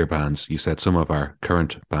second tier bands, you said some of our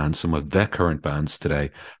current bands, some of the current bands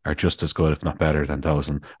today are just as good, if not better than those.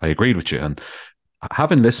 And I agreed with you. And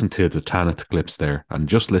having listened to the Tanith clips there and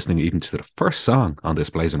just listening even to the first song on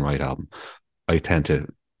this Blazon Rite album, I tend to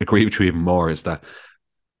agree with you even more, is that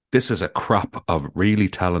this is a crop of really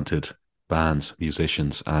talented bands,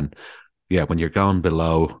 musicians. And yeah, when you're going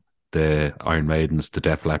below the Iron Maidens, the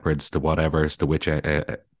Def Leppards, the whatevers,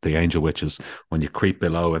 the Angel Witches, when you creep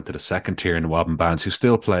below into the second tier in the NWOTHM bands who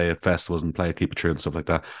still play at festivals and play at Keep It True and stuff like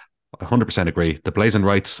that, I 100% agree. The Blazon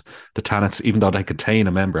Rites, the Taniths, even though they contain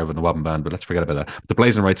a member of a NWOTHM band, but let's forget about that. The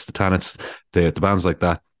Blazon Rites, the Taniths, the bands like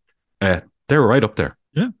that, they're right up there.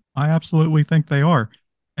 Yeah, I absolutely think they are.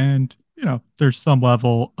 And, there's some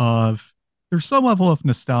level of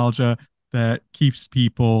nostalgia that keeps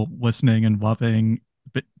people listening and loving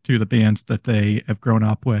to the bands that they have grown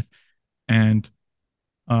up with. And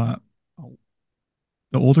the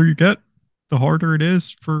older you get, the harder it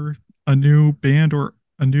is for a new band or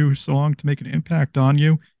a new song to make an impact on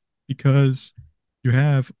you, because you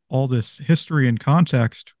have all this history and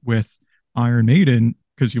context with Iron Maiden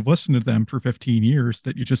because you've listened to them for 15 years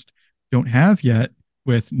that you just don't have yet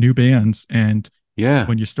with new bands. And yeah,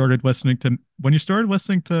 when you started listening to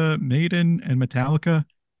Maiden and Metallica,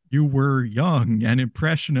 you were young and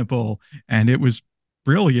impressionable, and it was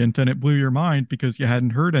brilliant, and it blew your mind because you hadn't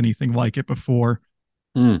heard anything like it before.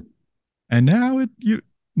 Mm. And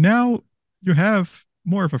now you have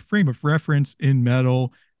more of a frame of reference in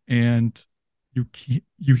metal, and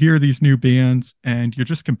you hear these new bands and you're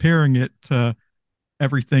just comparing it to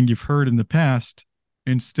everything you've heard in the past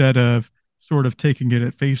instead of sort of taking it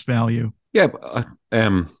at face value. Yeah,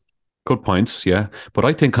 good points. Yeah, but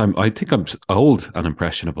I think I'm old and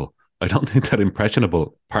impressionable. I don't think that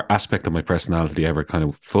impressionable aspect of my personality ever kind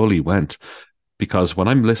of fully went, because when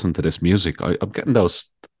I'm listening to this music, I'm getting those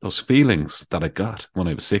feelings that I got when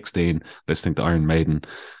I was 16, listening to Iron Maiden,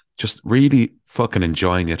 just really fucking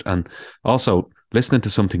enjoying it, and also listening to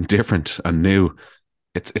something different and new.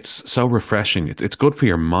 It's so refreshing. It's good for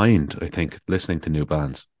your mind, I think, listening to new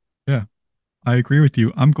bands. Yeah, I agree with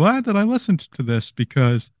you. I'm glad that I listened to this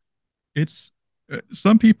because it's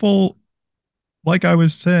some people, like I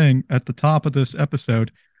was saying at the top of this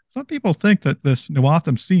episode, some people think that this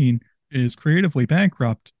NWOTHM scene is creatively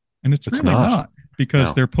bankrupt, and it's really not, because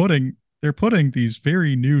No. they're putting these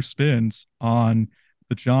very new spins on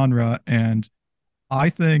the genre. And I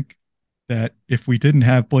think that if we didn't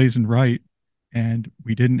have Blazon Rite and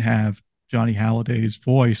we didn't have Johnny Halliday's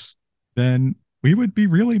voice, then we would be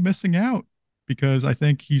really missing out, because I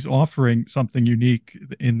think he's offering something unique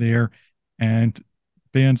in there. And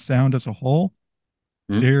band sound as a whole,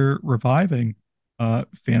 they're reviving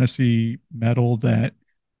fantasy metal that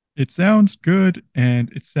it sounds good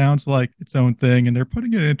and it sounds like its own thing, and they're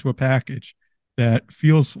putting it into a package that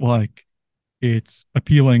feels like it's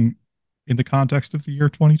appealing in the context of the year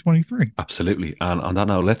 2023. Absolutely. And on that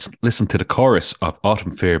note, let's listen to the chorus of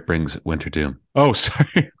Autumn Fear Brings Winter Doom. Oh,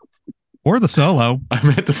 sorry. Or the solo. I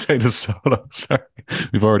meant to say the solo. Sorry.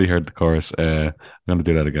 We've already heard the chorus. I'm going to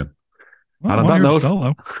do that again. Well, And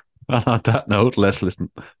solo. on that note, let's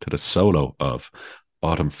listen to the solo of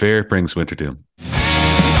Autumn Fear Brings Winter Doom.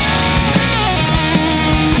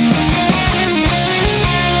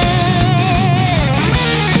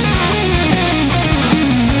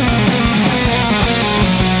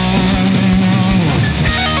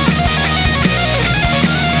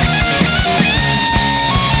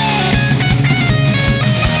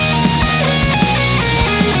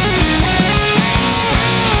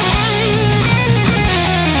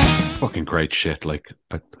 Fucking great shit. Like,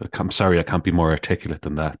 I'm sorry I can't be more articulate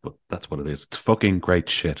than that, but that's what it is. It's fucking great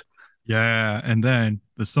shit. Yeah, and then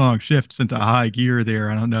the song shifts into high gear there.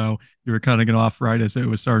 I don't know. You were cutting it off right as it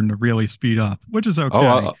was starting to really speed up, which is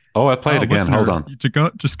okay. I'll play it again. Listener, Hold on.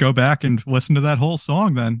 Just go back and listen to that whole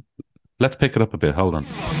song then. Let's pick it up a bit. Hold on.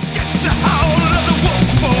 Get the howl of the wolf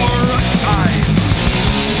for a time.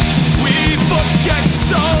 We forget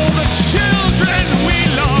all the children we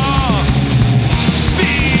lost.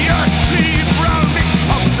 The earthly brown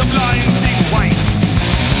becomes a blinding white.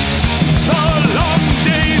 The long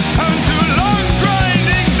days turn to long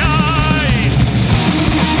grinding nights.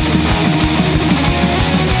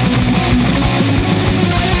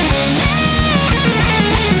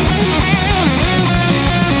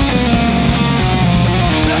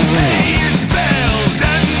 The hay is baled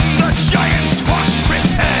and the giant squash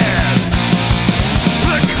prepared.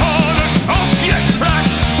 The cornucopia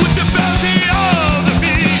cracks with the bounty of the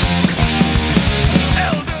beast.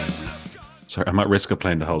 Elders look on. Sorry, I'm at risk of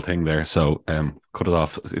playing the whole thing there, so cut it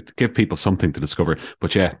off. Give people something to discover.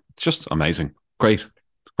 But yeah, it's just amazing. Great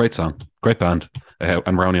song, great band.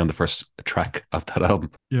 And we're only on the first track of that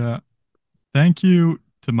album. Yeah. Thank you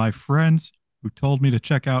to my friends who told me to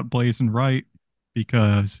check out Blazon Rite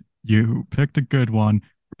because you picked a good one.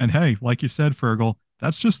 And hey, like you said, Fergal,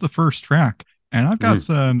 that's just the first track. And I've got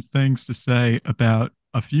some things to say about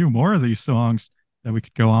a few more of these songs that we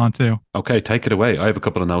could go on to. Okay, take it away. I have a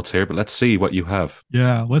couple of notes here, but let's see what you have.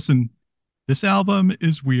 Yeah, listen, this album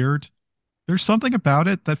is weird. There's something about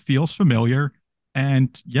it that feels familiar,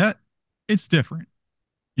 and yet it's different.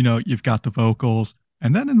 You know, you've got the vocals,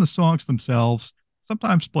 and then in the songs themselves,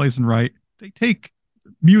 sometimes Blazon Rite, they take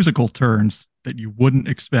musical turns that you wouldn't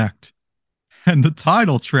expect. And the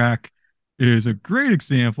title track is a great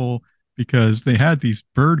example because they had these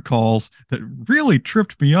bird calls that really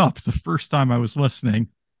tripped me up the first time I was listening.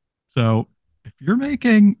 So if you're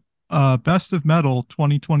making Best of Metal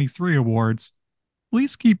 2023 awards,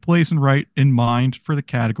 please keep Blazon Rite in mind for the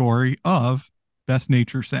category of Best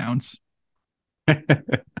Nature Sounds.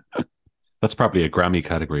 That's probably a Grammy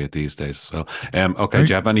category at these days as well. Okay, Right.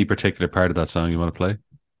 do you have any particular part of that song you want to play?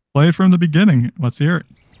 Play it from the beginning. Let's hear it.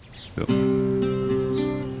 Cool.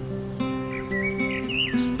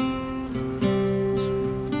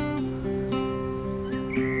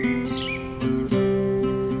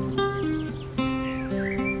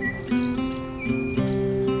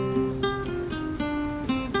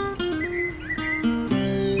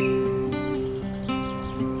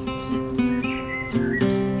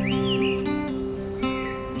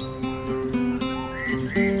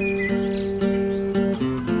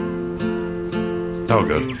 Oh,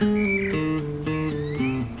 good.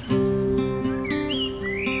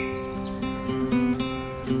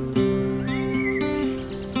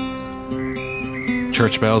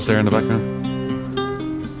 Church bells there in the background.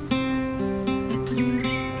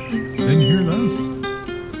 Didn't hear those.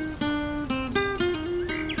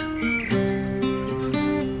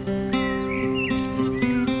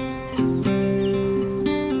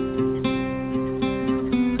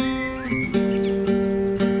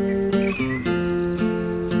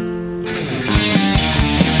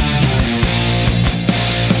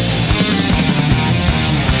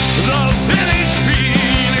 The village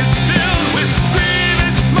green is filled with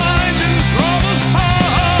grievous minds and troubled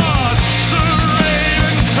hearts. The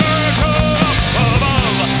ravens circle up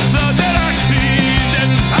above. The dead are cleaned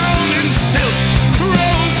and bound in silk.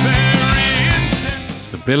 Rosemary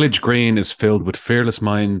incense. The village green is filled with fearless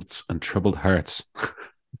minds and troubled hearts.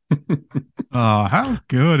 Oh, how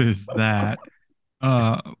good is that?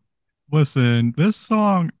 Listen, this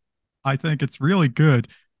song, I think it's really good.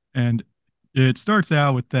 And it starts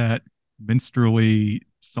out with that minstrelly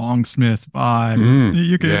songsmith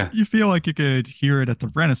vibe. You feel like you could hear it at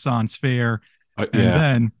the Renaissance Fair. And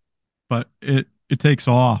then, but it takes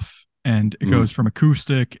off and it goes from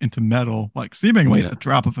acoustic into metal, like seemingly at the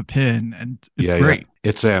drop of a pin. And it's great.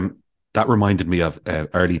 It's that reminded me of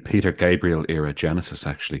early Peter Gabriel era Genesis,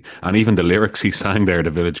 actually. And even the lyrics he sang there, The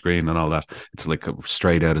Village Green and all that, it's like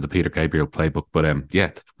straight out of the Peter Gabriel playbook. But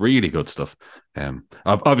yeah, really good stuff.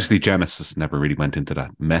 Obviously, Genesis never really went into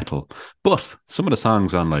that metal, but some of the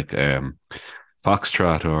songs on like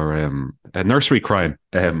Foxtrot or a Nursery Crime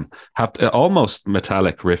have almost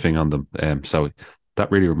metallic riffing on them. So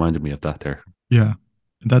that really reminded me of that there. Yeah.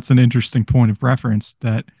 And that's an interesting point of reference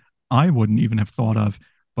that I wouldn't even have thought of,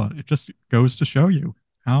 but it just goes to show you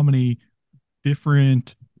how many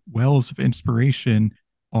different wells of inspiration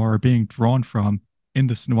are being drawn from in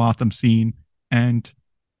the NWOTHM scene. And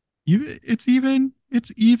it's even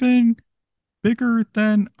bigger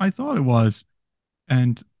than I thought it was.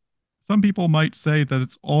 And some people might say that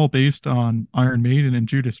it's all based on Iron Maiden and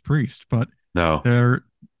Judas Priest, but No.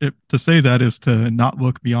 to say that is to not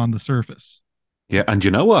look beyond the surface. Yeah, and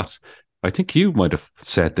you know what? I think you might have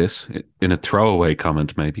said this in a throwaway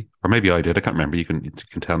comment, maybe, or maybe I did. I can't remember. You can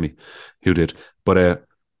tell me who did. But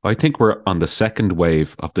I think we're on the second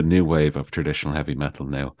wave of the new wave of traditional heavy metal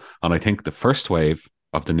now, and I think the first wave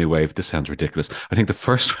of the new wave. This sounds ridiculous. I think the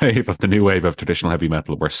first wave of the new wave of traditional heavy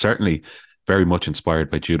metal were certainly very much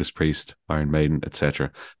inspired by Judas Priest, Iron Maiden,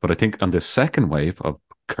 etc. But I think on the second wave of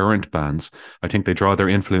current bands, I think they draw their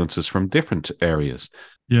influences from different areas.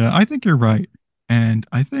 Yeah, I think you're right. And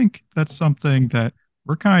I think that's something that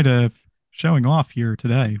we're kind of showing off here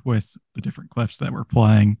today with the different clips that we're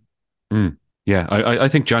playing. Yeah, I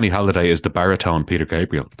think Johnny Halliday is the baritone Peter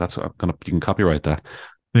Gabriel. You can copyright that.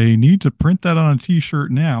 They need to print that on a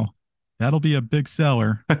t-shirt now. That'll be a big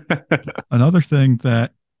seller. Another thing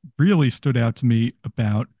that really stood out to me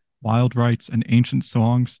about Wild Rites and Ancient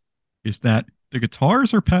Songs is that the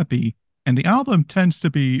guitars are peppy and the album tends to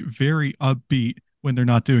be very upbeat when they're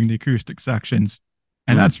not doing the acoustic sections.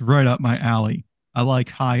 And that's right up my alley. I like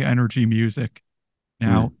high energy music.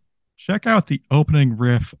 Now, check out the opening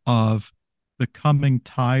riff of The Coming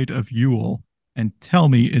Tide of Yule and tell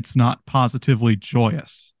me it's not positively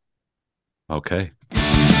joyous. Okay.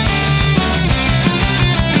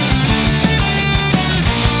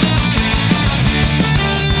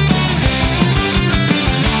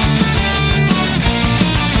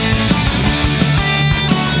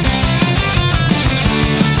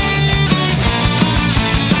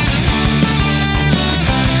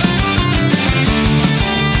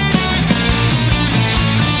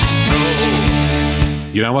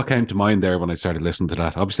 You know what came to mind there when I started listening to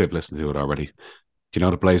that? Obviously, I've listened to it already. Do you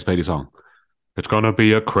know the Blaze Bailey song? It's gonna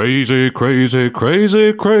be a crazy, crazy,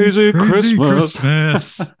 crazy, crazy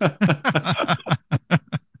Christmas.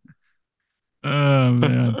 Oh,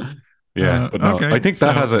 man. Yeah, but no, okay, I think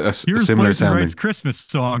that has a similar sounding. Here's Christmas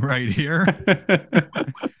song right here.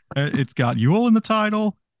 It's got Yule in the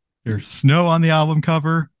title. There's snow on the album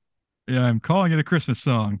cover. Yeah, I'm calling it a Christmas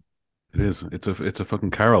song. It is. It's a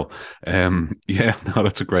fucking carol. Yeah, no,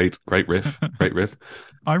 that's a great riff. Great riff.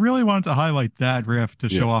 I really wanted to highlight that riff to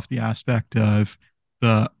show off the aspect of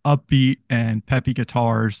the upbeat and peppy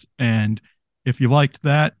guitars. And if you liked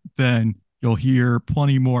that, then you'll hear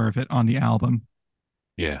plenty more of it on the album.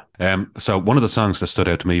 Yeah. So one of the songs that stood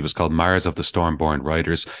out to me was called Mars of the Stormborn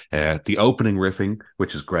Riders. The opening riffing,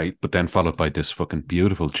 which is great, but then followed by this fucking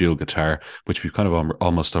beautiful dual guitar, which we've kind of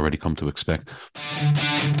almost already come to expect.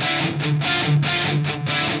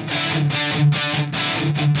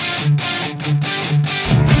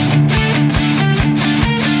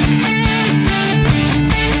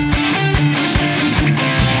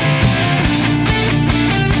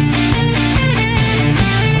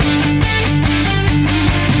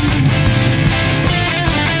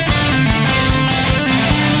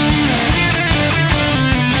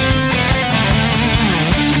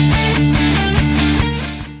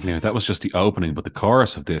 That was just the opening, but the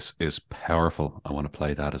chorus of this is powerful. I want to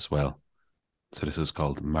play that as well. So this is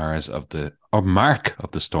called Mark of the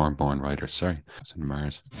Stormborn Riders. Sorry, it's in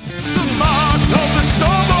Mars. The mark of the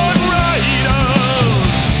Stormborn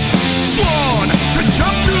Riders, sworn to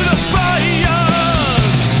jump through the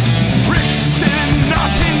fires, writs and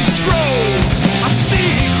knotting scrolls, a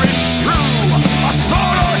secret shrew, a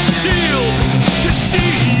sword or shield to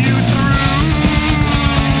see you through.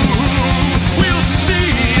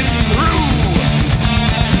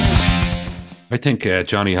 I think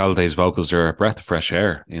Johnny Halliday's vocals are a breath of fresh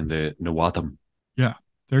air in the NWOTHM. Yeah,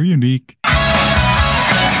 they're unique.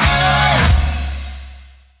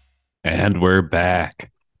 And we're back.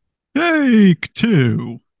 Take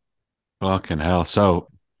two. Fucking hell. So,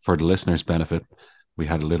 for the listeners' benefit, we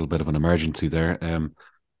had a little bit of an emergency there.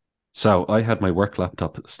 So, I had my work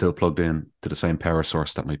laptop still plugged in to the same power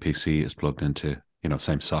source that my PC is plugged into,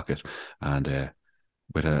 same socket. And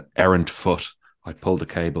with an errant foot, I pulled the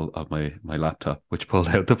cable of my laptop, which pulled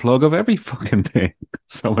out the plug of every fucking thing.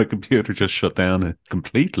 So my computer just shut down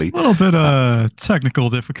completely. A little bit of technical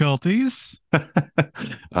difficulties.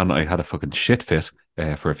 And I had a fucking shit fit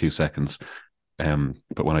for a few seconds.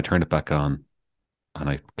 But when I turned it back on and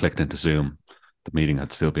I clicked into Zoom, the meeting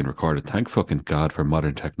had still been recorded. Thank fucking God for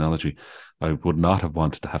modern technology. I would not have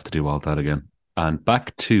wanted to have to do all that again. And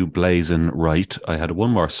back to Blazon Rite, I had one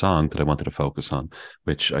more song that I wanted to focus on,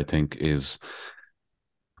 which I think is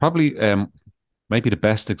probably maybe the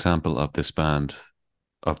best example of this band,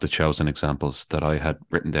 of the chosen examples that I had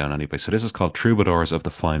written down anyway. So this is called Troubadours of the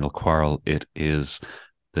Final Quarrel. It is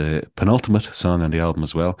the penultimate song on the album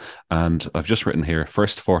as well. And I've just written here,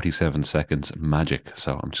 first 47 seconds, magic.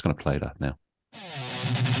 So I'm just going to play that now.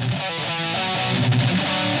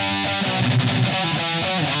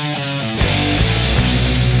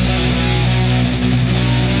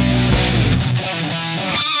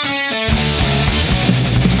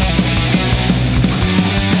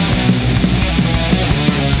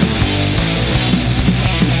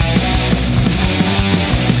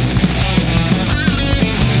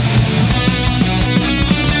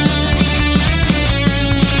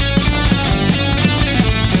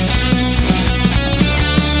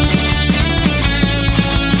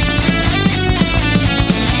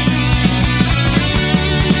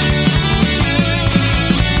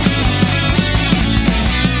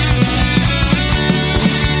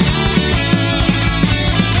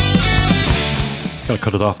 I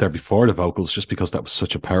cut it off there before the vocals just because that was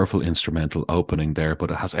such a powerful instrumental opening there, but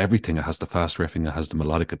it has everything. It has the fast riffing, it has the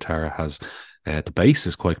melodic guitar, it has the bass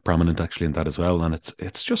is quite prominent actually in that as well, and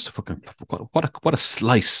it's just a fucking what a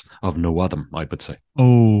slice of NWOTHM, I would say.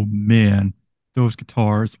 Oh man, those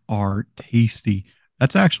guitars are tasty.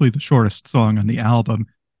 That's actually the shortest song on the album,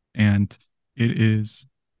 and it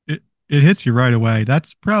hits you right away.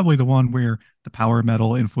 That's probably the one where the power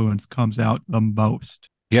metal influence comes out the most.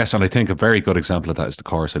 Yes, and I think a very good example of that is the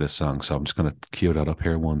chorus of this song. So I'm just going to cue that up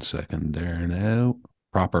here 1 second there now.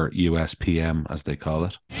 Proper USPM, as they call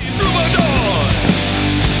it. Troubadours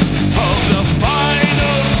of the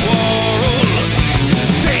final quarrel,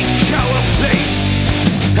 take our place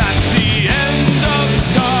at the end of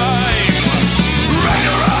time.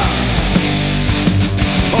 Ragnarok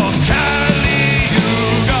or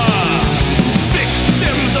Kali-Yuga,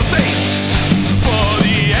 victims of fate for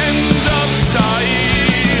the end of time.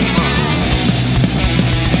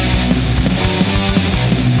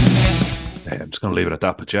 I'm just going to leave it at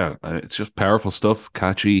that, but yeah, it's just powerful stuff,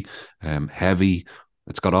 catchy, heavy.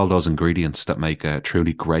 It's got all those ingredients that make a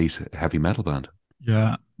truly great heavy metal band.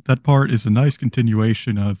 Yeah, that part is a nice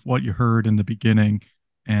continuation of what you heard in the beginning.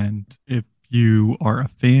 And if you are a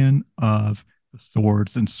fan of the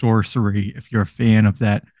swords and sorcery, if you're a fan of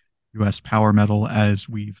that US power metal, as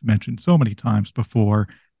we've mentioned so many times before,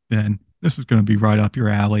 then this is going to be right up your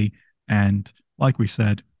alley. And like we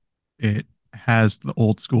said, it has the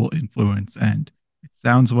old school influence, and it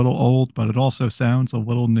sounds a little old, but it also sounds a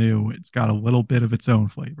little new. It's got a little bit of its own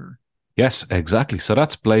flavor. Yes, exactly. So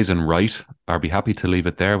that's Blazon Rite. I'll be happy to leave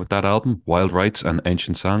it there with that album, Wild Rites and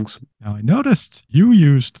Ancient Songs. Now, I noticed you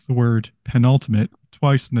used the word penultimate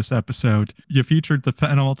twice in this episode. You featured the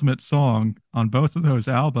penultimate song on both of those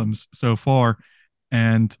albums so far,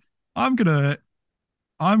 and I'm gonna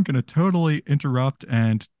totally interrupt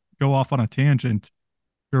and go off on a tangent.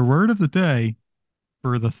 Your word of the day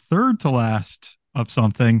for the third to last of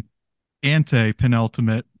something,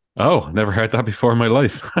 antepenultimate. Oh, never heard that before in my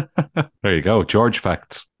life. There you go. George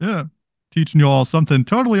facts. Yeah. Teaching you all something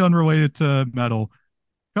totally unrelated to metal.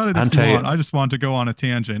 Cut it if you want. I just wanted to go on a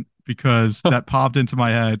tangent because that popped into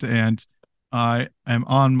my head, and I am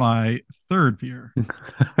on my third beer.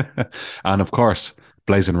 And of course,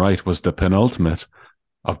 Blazon Rite was the penultimate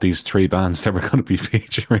of these three bands that we're going to be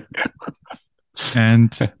featuring.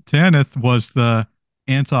 And Tanith was the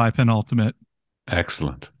anti-penultimate.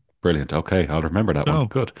 Excellent. Brilliant. Okay, I'll remember that one.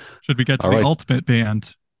 Good. Should we get to the ultimate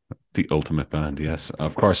band? The ultimate band, yes.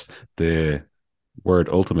 Of course, the word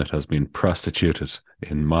ultimate has been prostituted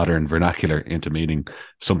in modern vernacular into meaning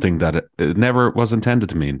something that it never was intended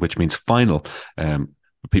to mean, which means final.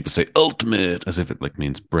 People say ultimate as if it like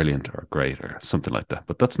means brilliant or great or something like that,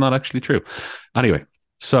 but that's not actually true. Anyway,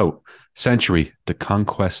 so Century, the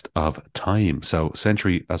Conquest of Time. So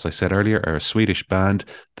Century, as I said earlier, are a Swedish band.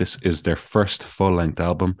 This is their first full-length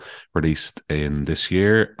album released in this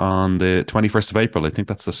year on the 21st of April. I think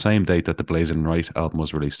that's the same date that the Blazon Rite album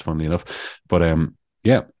was released, funnily enough. But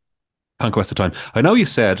yeah, Conquest of Time. I know you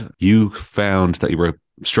said you found that you were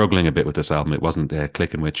struggling a bit with this album. It wasn't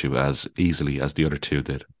clicking with you as easily as the other two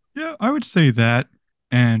did. Yeah, I would say that.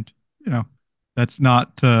 And, That's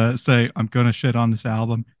not to say I'm going to shit on this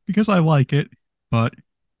album because I like it, but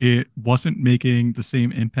it wasn't making the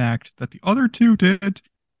same impact that the other two did.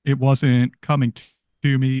 It wasn't coming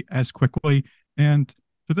to me as quickly. And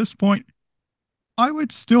to this point, I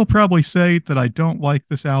would still probably say that I don't like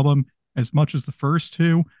this album as much as the first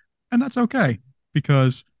two, and that's okay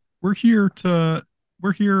because we're here to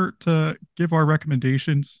we're here to give our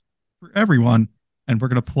recommendations for everyone, and we're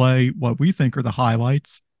going to play what we think are the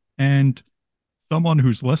highlights. And someone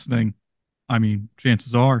who's listening, I mean,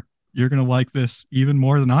 chances are you're going to like this even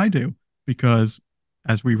more than I do because,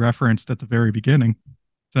 as we referenced at the very beginning,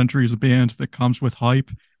 Century is a band that comes with hype.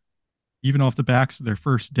 Even off the backs of their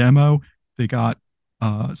first demo, they got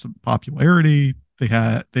some popularity.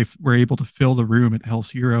 They were able to fill the room at Hell's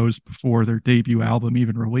Heroes before their debut album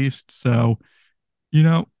even released. So,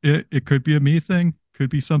 it could be a me thing, could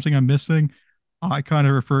be something I'm missing. I kind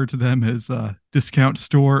of refer to them as discount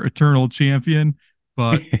store eternal champion,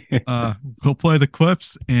 but we'll play the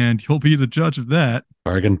clips and you'll be the judge of that.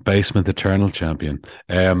 Bargain basement eternal champion.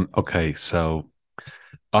 Okay, so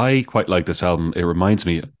I quite like this album. It reminds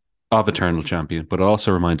me of Eternal Champion, but it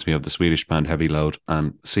also reminds me of the Swedish band Heavy Load.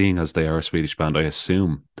 And seeing as they are a Swedish band, I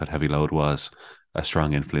assume that Heavy Load was a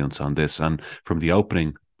strong influence on this. And from the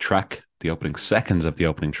opening track, the opening seconds of the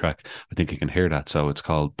opening track, I think you can hear that. So it's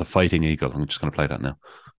called The Fighting Eagle. I'm just going to play that now.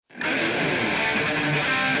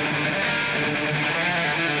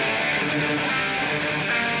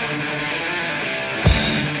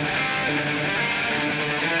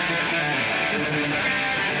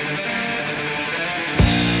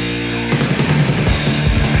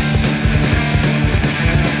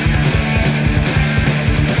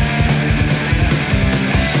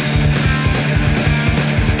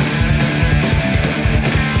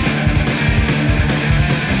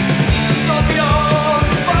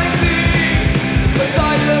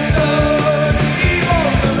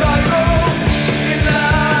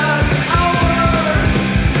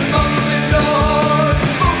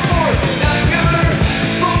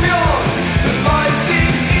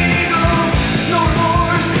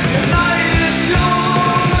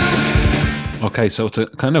 Okay, so it's a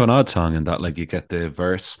kind of an odd song in that, like, you get the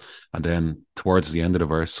verse and then towards the end of the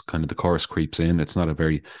verse, kind of the chorus creeps in. It's not a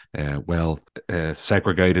very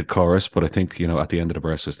segregated chorus, but I think, at the end of the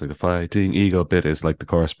verse, it's like the fighting ego bit is like the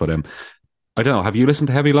chorus. But I don't know. Have you listened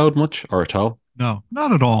to Heavy Load much or at all? No,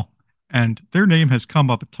 not at all. And their name has come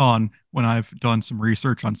up a ton when I've done some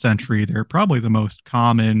research on Century. They're probably the most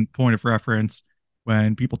common point of reference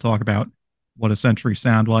when people talk about what a Century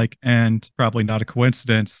sound like, and probably not a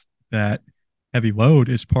coincidence that Heavy Load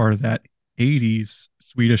is part of that 80s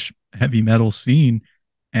Swedish heavy metal scene,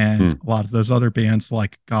 and a lot of those other bands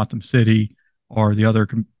like Gotham City or the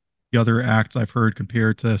other acts I've heard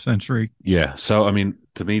compared to Century. Yeah, so I mean,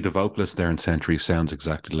 to me, the vocalist there in Century sounds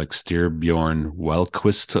exactly like Styrbjörn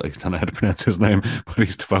Wellquist. I don't know how to pronounce his name, but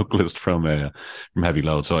he's the vocalist from Heavy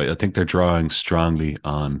Load. So I think they're drawing strongly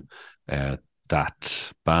on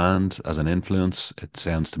that band as an influence. It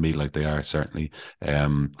sounds to me like they are, certainly.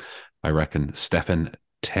 I reckon Stefan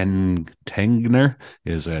Tengner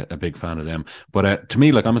is a big fan of them. But to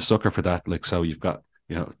me, like, I'm a sucker for that. Like, so you've got,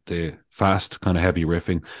 the fast kind of heavy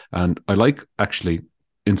riffing. And I like, actually,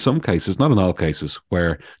 in some cases, not in all cases,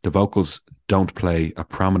 where the vocals don't play a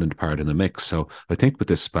prominent part in the mix. So I think with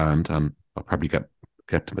this band, and I'll probably get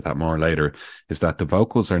to that more later, is that the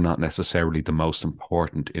vocals are not necessarily the most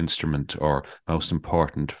important instrument or most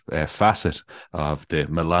important facet of the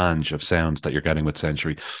melange of sounds that you're getting with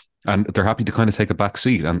Century. And they're happy to kind of take a back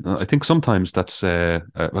seat. And I think sometimes that's a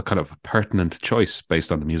kind of pertinent choice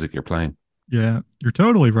based on the music you're playing. Yeah, you're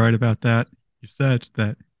totally right about that. You said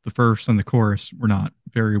that the verse and the chorus were not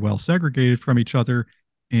very well segregated from each other.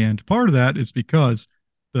 And part of that is because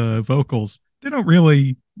the vocals, they don't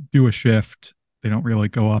really do a shift. They don't really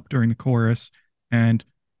go up during the chorus. And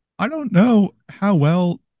I don't know how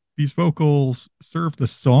well these vocals serve the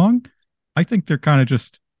song. I think they're kind of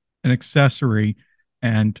just an accessory.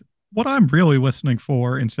 And what I'm really listening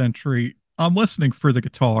for in Century, I'm listening for the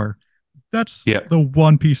guitar. That's the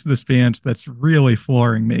one piece of this band that's really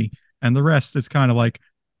flooring me. And the rest is kind of like,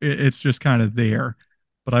 it's just kind of there.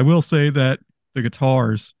 But I will say that the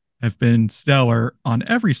guitars have been stellar on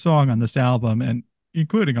every song on this album, and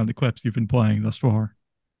including on the clips you've been playing thus far.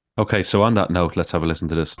 Okay, so on that note, let's have a listen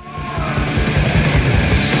to this.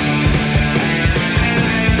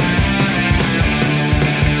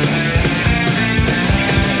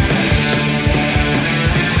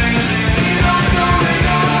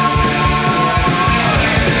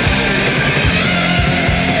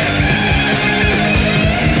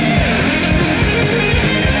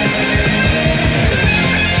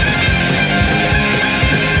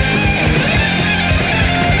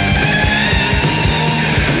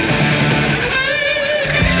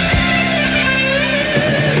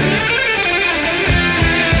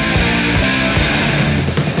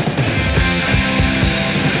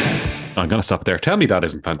 to stop there. Tell me that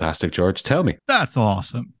isn't fantastic, George. Tell me. That's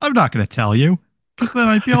awesome. I'm not going to tell you because then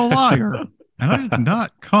I'd be a liar. And I did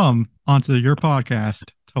not come onto your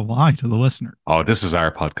podcast to lie to the listener. Oh, this is our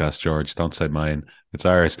podcast, George. Don't say mine. It's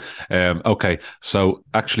ours. Okay, so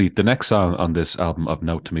actually the next song on this album of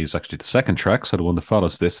note to me is actually the second track, so the one that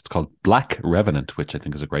follows this. It's called Black Revenant, which I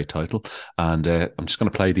think is a great title. And I'm just going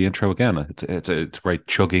to play the intro again. It's a great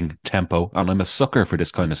chugging tempo, and I'm a sucker for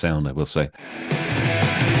this kind of sound, I will say.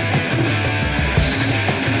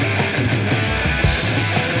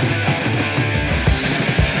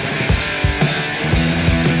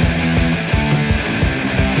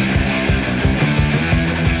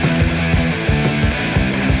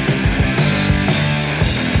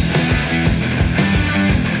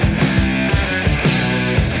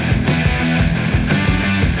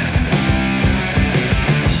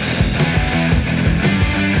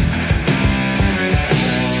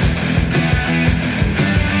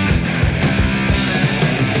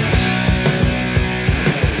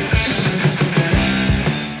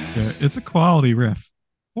 It's a quality riff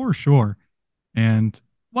for sure. And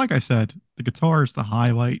like I said, the guitar is the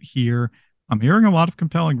highlight here. I'm hearing a lot of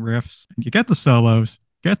compelling riffs, and you get the solos,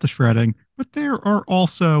 get the shredding, but there are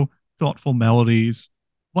also thoughtful melodies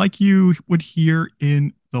like you would hear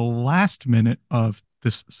in the last minute of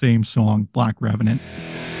this same song, Black Revenant.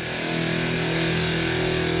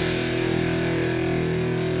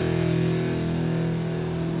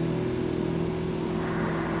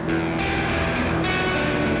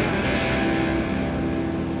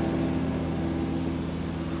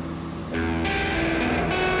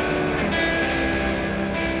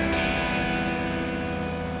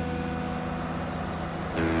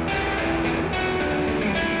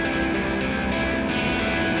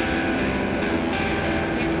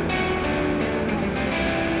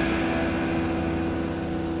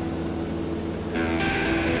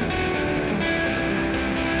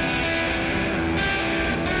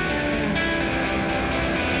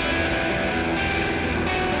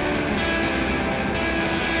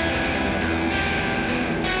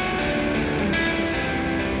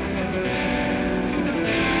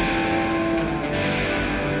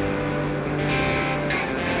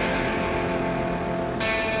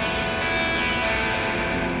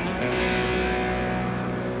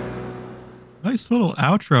 Nice little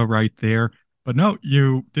outro right there. But no,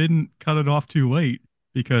 you didn't cut it off too late,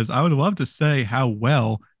 because I would love to say how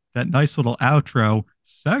well that nice little outro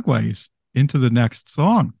segues into the next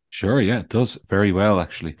song. Sure, yeah, it does very well,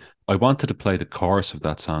 actually. I wanted to play the chorus of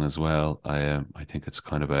that song as well. I think it's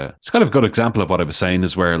kind of a good example of what I was saying,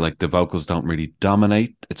 is where like the vocals don't really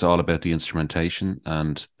dominate. It's all about the instrumentation,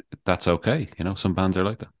 and that's okay. You know, some bands are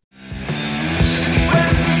like that.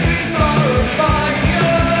 When the streets are on fire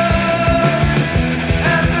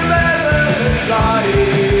and the weather flies,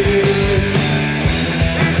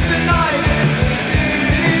 it's the night in the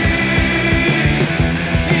city.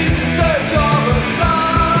 He's in search of a sign.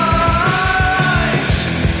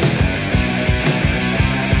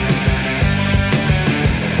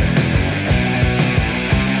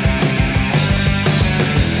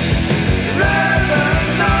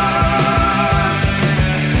 Revenant,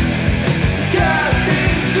 cast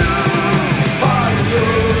into fire.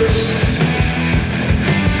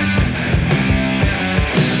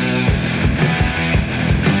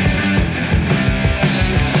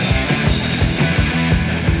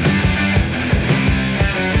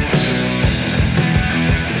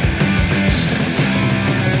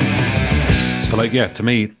 So, like, yeah, to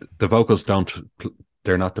me, the vocals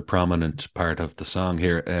they're not the prominent part of the song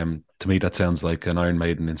here. To me, that sounds like an Iron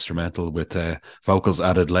Maiden instrumental with vocals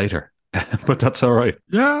added later, but that's all right.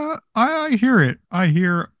 Yeah, I hear it. I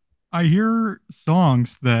hear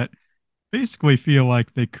songs that basically feel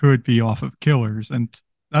like they could be off of Killers, and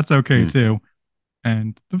that's okay too.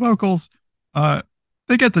 And the vocals,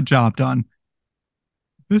 they get the job done.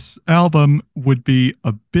 This album would be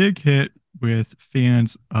a big hit with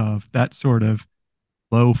fans of that sort of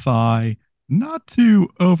lo-fi, not too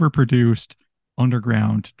overproduced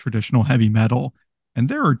underground traditional heavy metal. And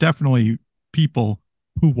there are definitely people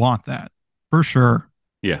who want that, for sure.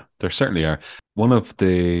 Yeah, there certainly are. One of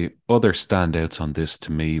the other standouts on this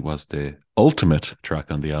to me was the ultimate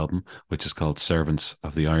track on the album, which is called Servants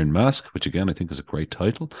of the Iron Mask, which again I think is a great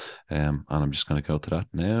title. And I'm just going to go to that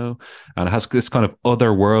now. And it has this kind of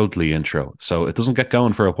otherworldly intro. So it doesn't get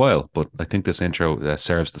going for a while, but I think this intro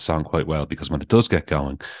serves the song quite well, because when it does get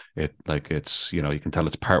going, it's, you know, you can tell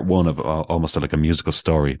it's part one of almost like a musical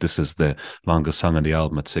story. This is the longest song on the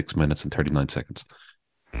album at 6 minutes and 39 seconds.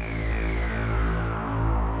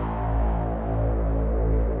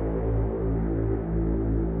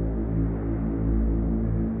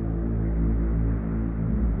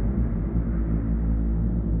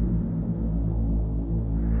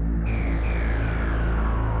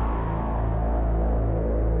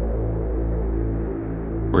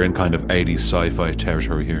 we're in kind of 80s sci-fi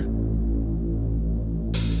territory here.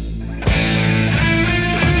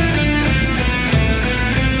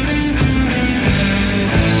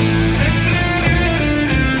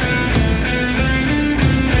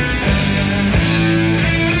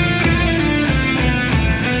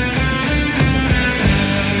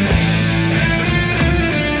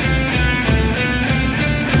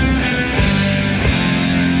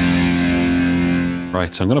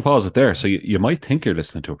 Right, so I'm going to pause it there. So you might think you're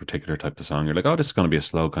listening to a particular type of song. You're like, oh, this is going to be a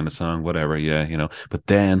slow kind of song, whatever, yeah, you know. But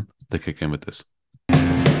then they kick in with this.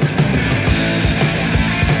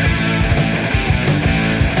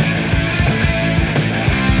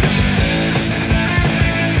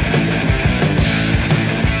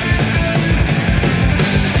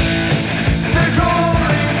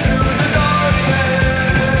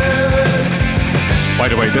 By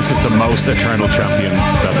the way, this is the most Eternal Champion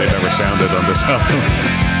that they've ever sounded on this album.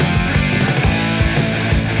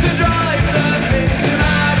 To drive them into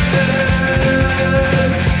madness,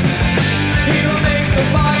 he'll make the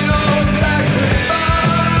final sacrifice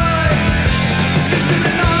into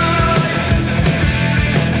the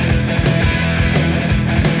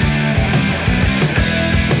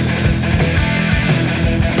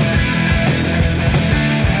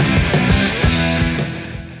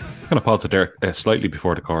Kind of pause it there slightly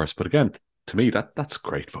before the chorus, but again, to me that's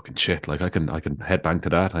great fucking shit. Like I can headbang to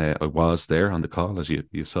that. I was there on the call, as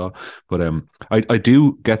you saw, but I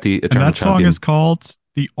do get the Eternal and that Champion. song is called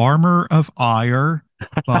 "The Armor of Ire"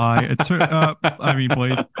 by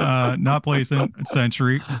not Blazon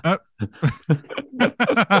Century.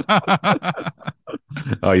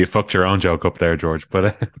 Oh, you fucked your own joke up there, George.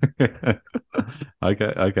 But I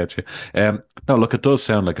get you. No, look, it does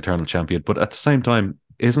sound like Eternal Champion, but at the same time,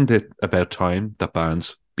 isn't it about time that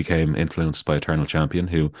bands became influenced by Eternal Champion,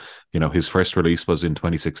 who, you know, his first release was in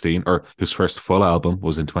 2016, or whose first full album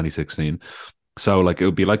was in 2016. So, like, it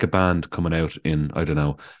would be like a band coming out in, I don't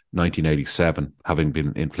know, 1987, having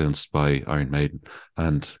been influenced by Iron Maiden,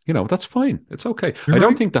 and you know that's fine. It's okay. I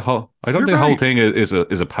don't think the whole thing is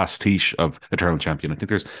a pastiche of Eternal Champion. I think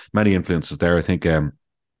there's many influences there. I think, as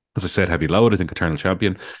I said, Heavy Load. I think Eternal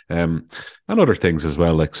Champion, and other things as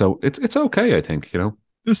well. Like, so it's okay. I think, you know.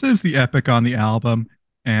 This is the epic on the album,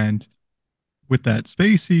 and with that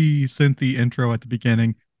spacey synthy intro at the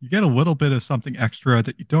beginning, you get a little bit of something extra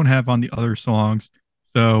that you don't have on the other songs.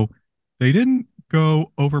 So they didn't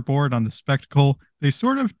go overboard on the spectacle. They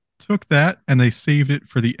sort of took that and they saved it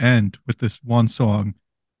for the end with this one song.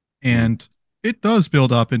 And it does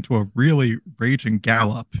build up into a really raging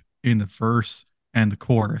gallop in the verse and the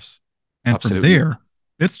chorus. And Absolutely. From there,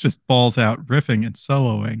 it's just balls out riffing and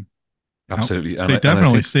soloing. Absolutely. They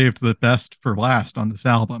definitely saved the best for last on this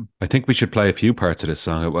album. I think we should play a few parts of this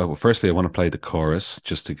song. Well, firstly, I want to play the chorus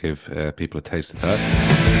just to give people a taste of that.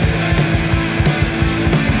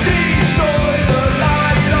 destroy the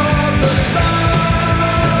light of the sun,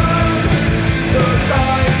 the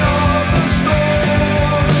sign of the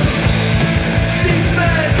storm,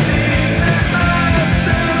 defending the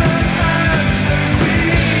master and the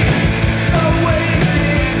queen,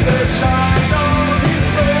 awaiting the shine of his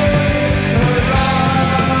soul alive.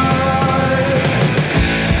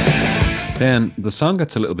 Then the song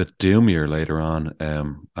gets a little bit doomier later on,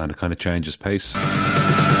 and it kind of changes pace.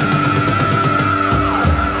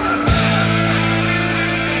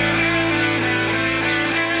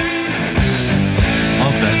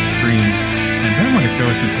 That scream, and then when it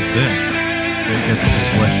goes into this, it gets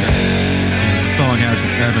delicious. And the song has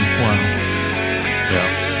its ebb and flow. Yeah,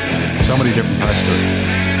 so many different parts to it.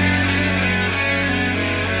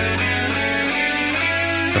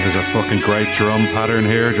 And there's a fucking great drum pattern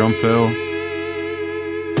here, drum fill.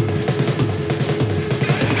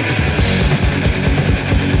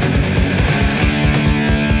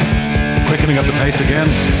 Quickening up the pace again.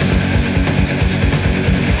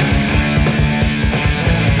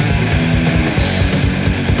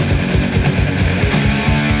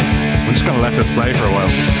 I'm just going to let this play for a while.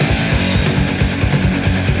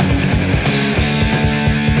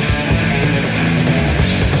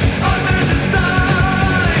 Under the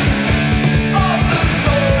sign of the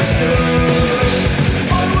sorcerers,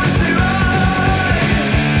 onwards they ride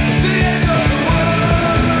to the edge of the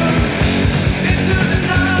world, into the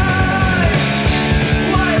night,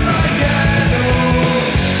 white like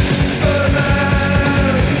animals,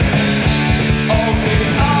 servants of the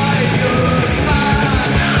Iron Man.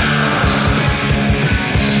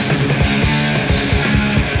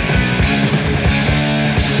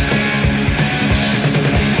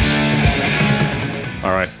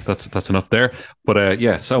 that's enough there. But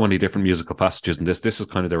yeah, so many different musical passages in this. This is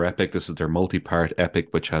kind of their epic. This is their multi-part epic,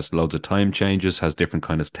 which has loads of time changes, has different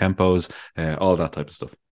kind of tempos, all that type of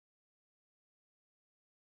stuff.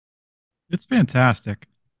 It's fantastic.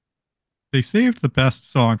 They saved the best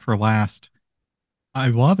song for last. I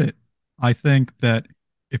love it. I think that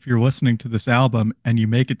if you're listening to this album and you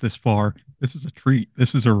make it this far, this is a treat.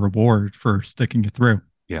 This is a reward for sticking it through.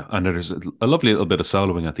 Yeah, and there's a lovely little bit of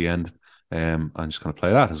soloing at the end. I'm just going to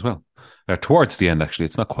play that as well. Towards the end, actually.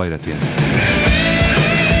 It's not quite at the end.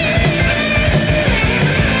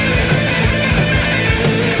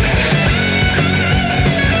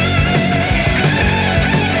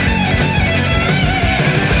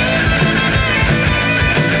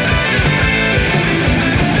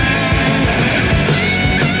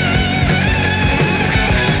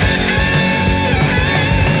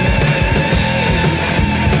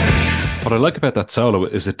 What I like about that solo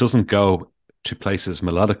is it doesn't go to places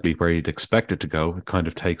melodically where you'd expect it to go. It kind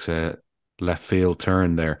of takes a left field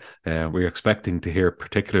turn there. We're expecting to hear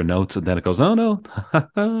particular notes, and then it goes, oh no,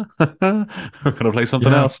 we're going to play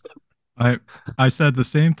something else. I said the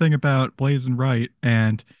same thing about Blazon Rite,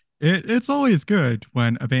 and it's always good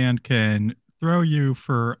when a band can throw you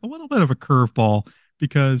for a little bit of a curveball,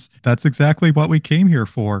 because that's exactly what we came here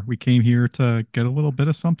for. We came here to get a little bit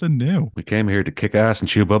of something new. We came here to kick ass and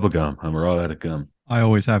chew bubble gum, and we're all out of gum. I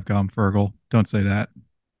always have gum, Fergal. Don't say that.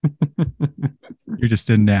 You just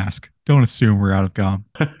didn't ask. Don't assume we're out of gum.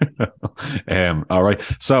 All right.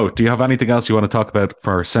 So, do you have anything else you want to talk about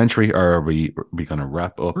for Century, or are we going to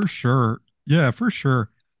wrap up? For sure. Yeah, for sure.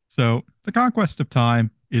 So, The Conquest of Time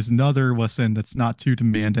is another listen that's not too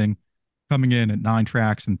demanding, coming in at 9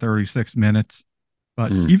 tracks and 36 minutes.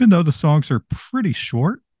 But even though the songs are pretty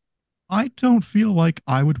short, I don't feel like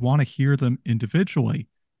I would want to hear them individually.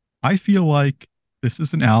 I feel like this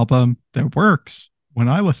is an album that works when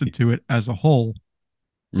I listen to it as a whole.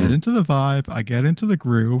 Get into the vibe, I get into the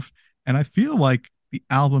groove, and I feel like the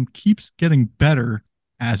album keeps getting better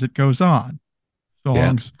as it goes on.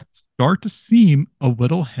 Songs start to seem a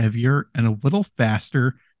little heavier and a little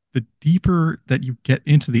faster the deeper that you get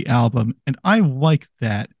into the album. And I like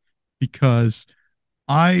that, because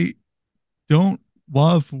I don't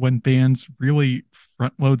love when bands really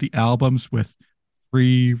front load the albums with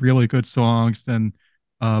 3 really good songs, then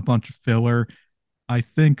a bunch of filler. I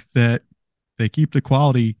think that they keep the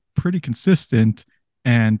quality pretty consistent,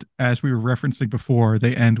 and as we were referencing before,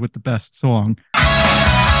 they end with the best song.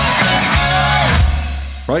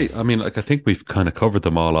 Right. I mean, like, I think we've kind of covered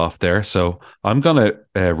them all off there. So I'm going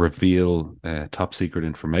to reveal top secret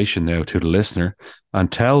information now to the listener and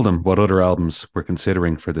tell them what other albums we're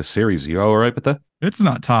considering for this series. Are you all right with that? It's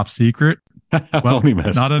not top secret. Well,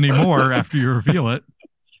 not anymore after you reveal it.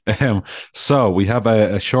 So we have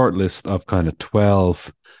a short list of kind of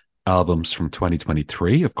 12 albums from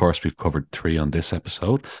 2023. Of course, we've covered 3 on this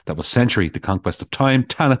episode. That was Century, The Conquest of Time,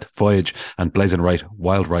 Tanith, Voyage, and Blazon Rite,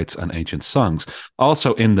 Wild Rites and Ancient Songs.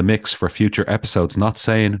 Also in the mix for future episodes, not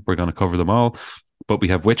saying we're going to cover them all, but we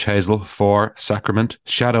have Witch Hazel, 4, Sacrament,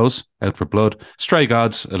 Shadows, Out for Blood, Stray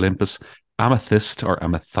Gods, Olympus, Amethyst or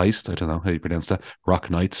Amethyst, I don't know how you pronounce that,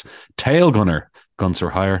 Rock Knights, Tail Gunner, Guns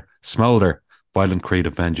for Hire, Smolder, Violent Creed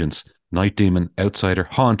of Vengeance, Night Demon, Outsider,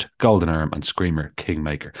 Haunt, Golden Arm, and Screamer,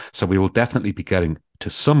 Kingmaker. So we will definitely be getting to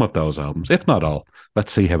some of those albums, if not all.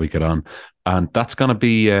 Let's see how we get on. And that's going to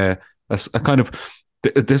be a kind of,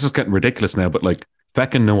 this is getting ridiculous now, but like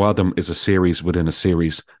Feckin NWOTHM is a series within a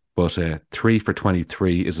series, but 3 for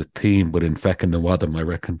 23 is a theme within Feckin NWOTHM, I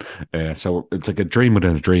reckon. So it's like a dream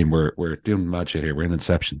within a dream. We're doing magic here. We're in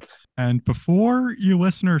Inception. And before you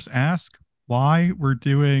listeners ask why we're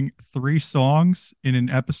doing 3 songs in an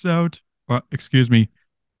episode, or excuse me,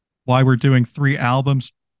 why we're doing 3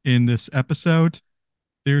 albums in this episode,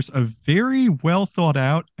 there's a very well thought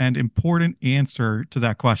out and important answer to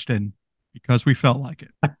that question, because we felt like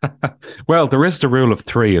it. Well, there is the rule of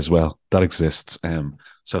 3 as well that exists.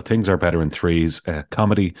 So things are better in 3s.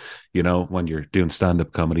 Comedy, you know, when you're doing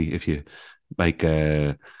stand-up comedy, if you make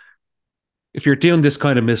if you're doing this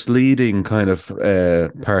kind of misleading kind of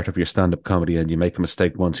part of your stand-up comedy and you make a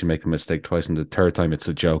mistake once, you make a mistake twice, and the third time it's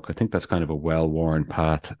a joke, I think that's kind of a well-worn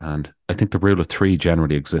path. And I think the rule of 3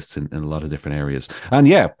 generally exists in a lot of different areas. And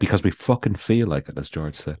yeah, because we fucking feel like it, as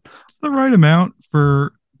George said. It's the right amount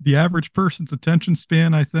for the average person's attention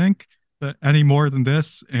span, I think. That any more than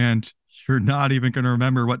this, and you're not even going to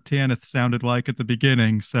remember what Tanith sounded like at the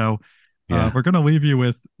beginning. So we're going to leave you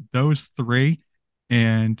with those 3,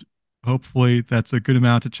 and hopefully that's a good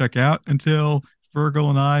amount to check out until Fergal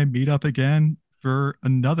and I meet up again for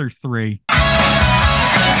another 3.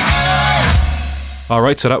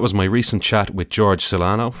 Alright, so that was my recent chat with George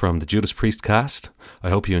Silano from the Judas Priest cast. I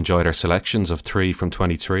hope you enjoyed our selections of 3 from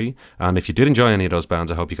 23, and if you did enjoy any of those bands,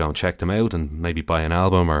 I hope you go and check them out and maybe buy an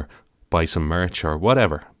album or buy some merch or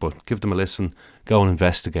whatever, but give them a listen, go and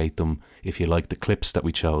investigate them if you like the clips that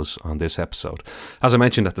we chose on this episode. As I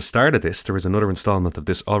mentioned at the start of this, there is another installment of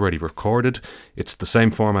this already recorded. It's the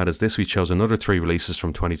same format as this. We chose another 3 releases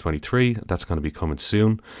from 2023. That's going to be coming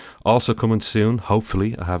soon. Also coming soon,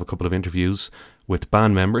 hopefully, I have a couple of interviews with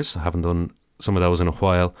band members. I haven't done some of those in a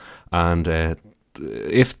while, and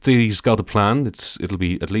if these go to plan, it'll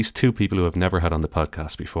be at least 2 people who have never had on the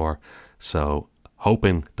podcast before, so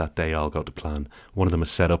hoping that they all go to plan. One of them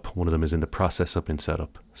is set up, one of them is in the process of being set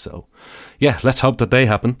up. So, yeah, let's hope that they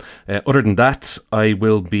happen. Other than that, I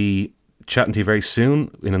will be chatting to you very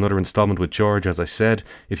soon in another installment with George, as I said.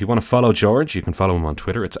 If you want to follow George, you can follow him on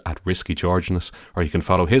Twitter. It's at RiskyGeorginess, or you can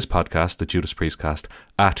follow his podcast, the Judas Priest Cast,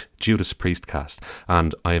 at Judas Priest Cast.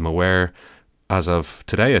 And I am aware, as of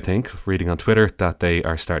today, I think, reading on Twitter, that they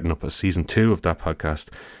are starting up a season 2 of that podcast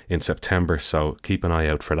in September, so keep an eye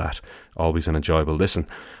out for that. Always an enjoyable listen.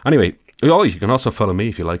 Anyway, you can also follow me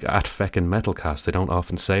if you like, at Feckin Metalcast. I don't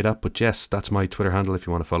often say that, but yes, that's my Twitter handle if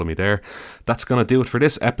you want to follow me there. That's going to do it for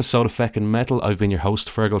this episode of Feckin Metal. I've been your host,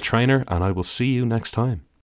 Fergal Trainer, and I will see you next time.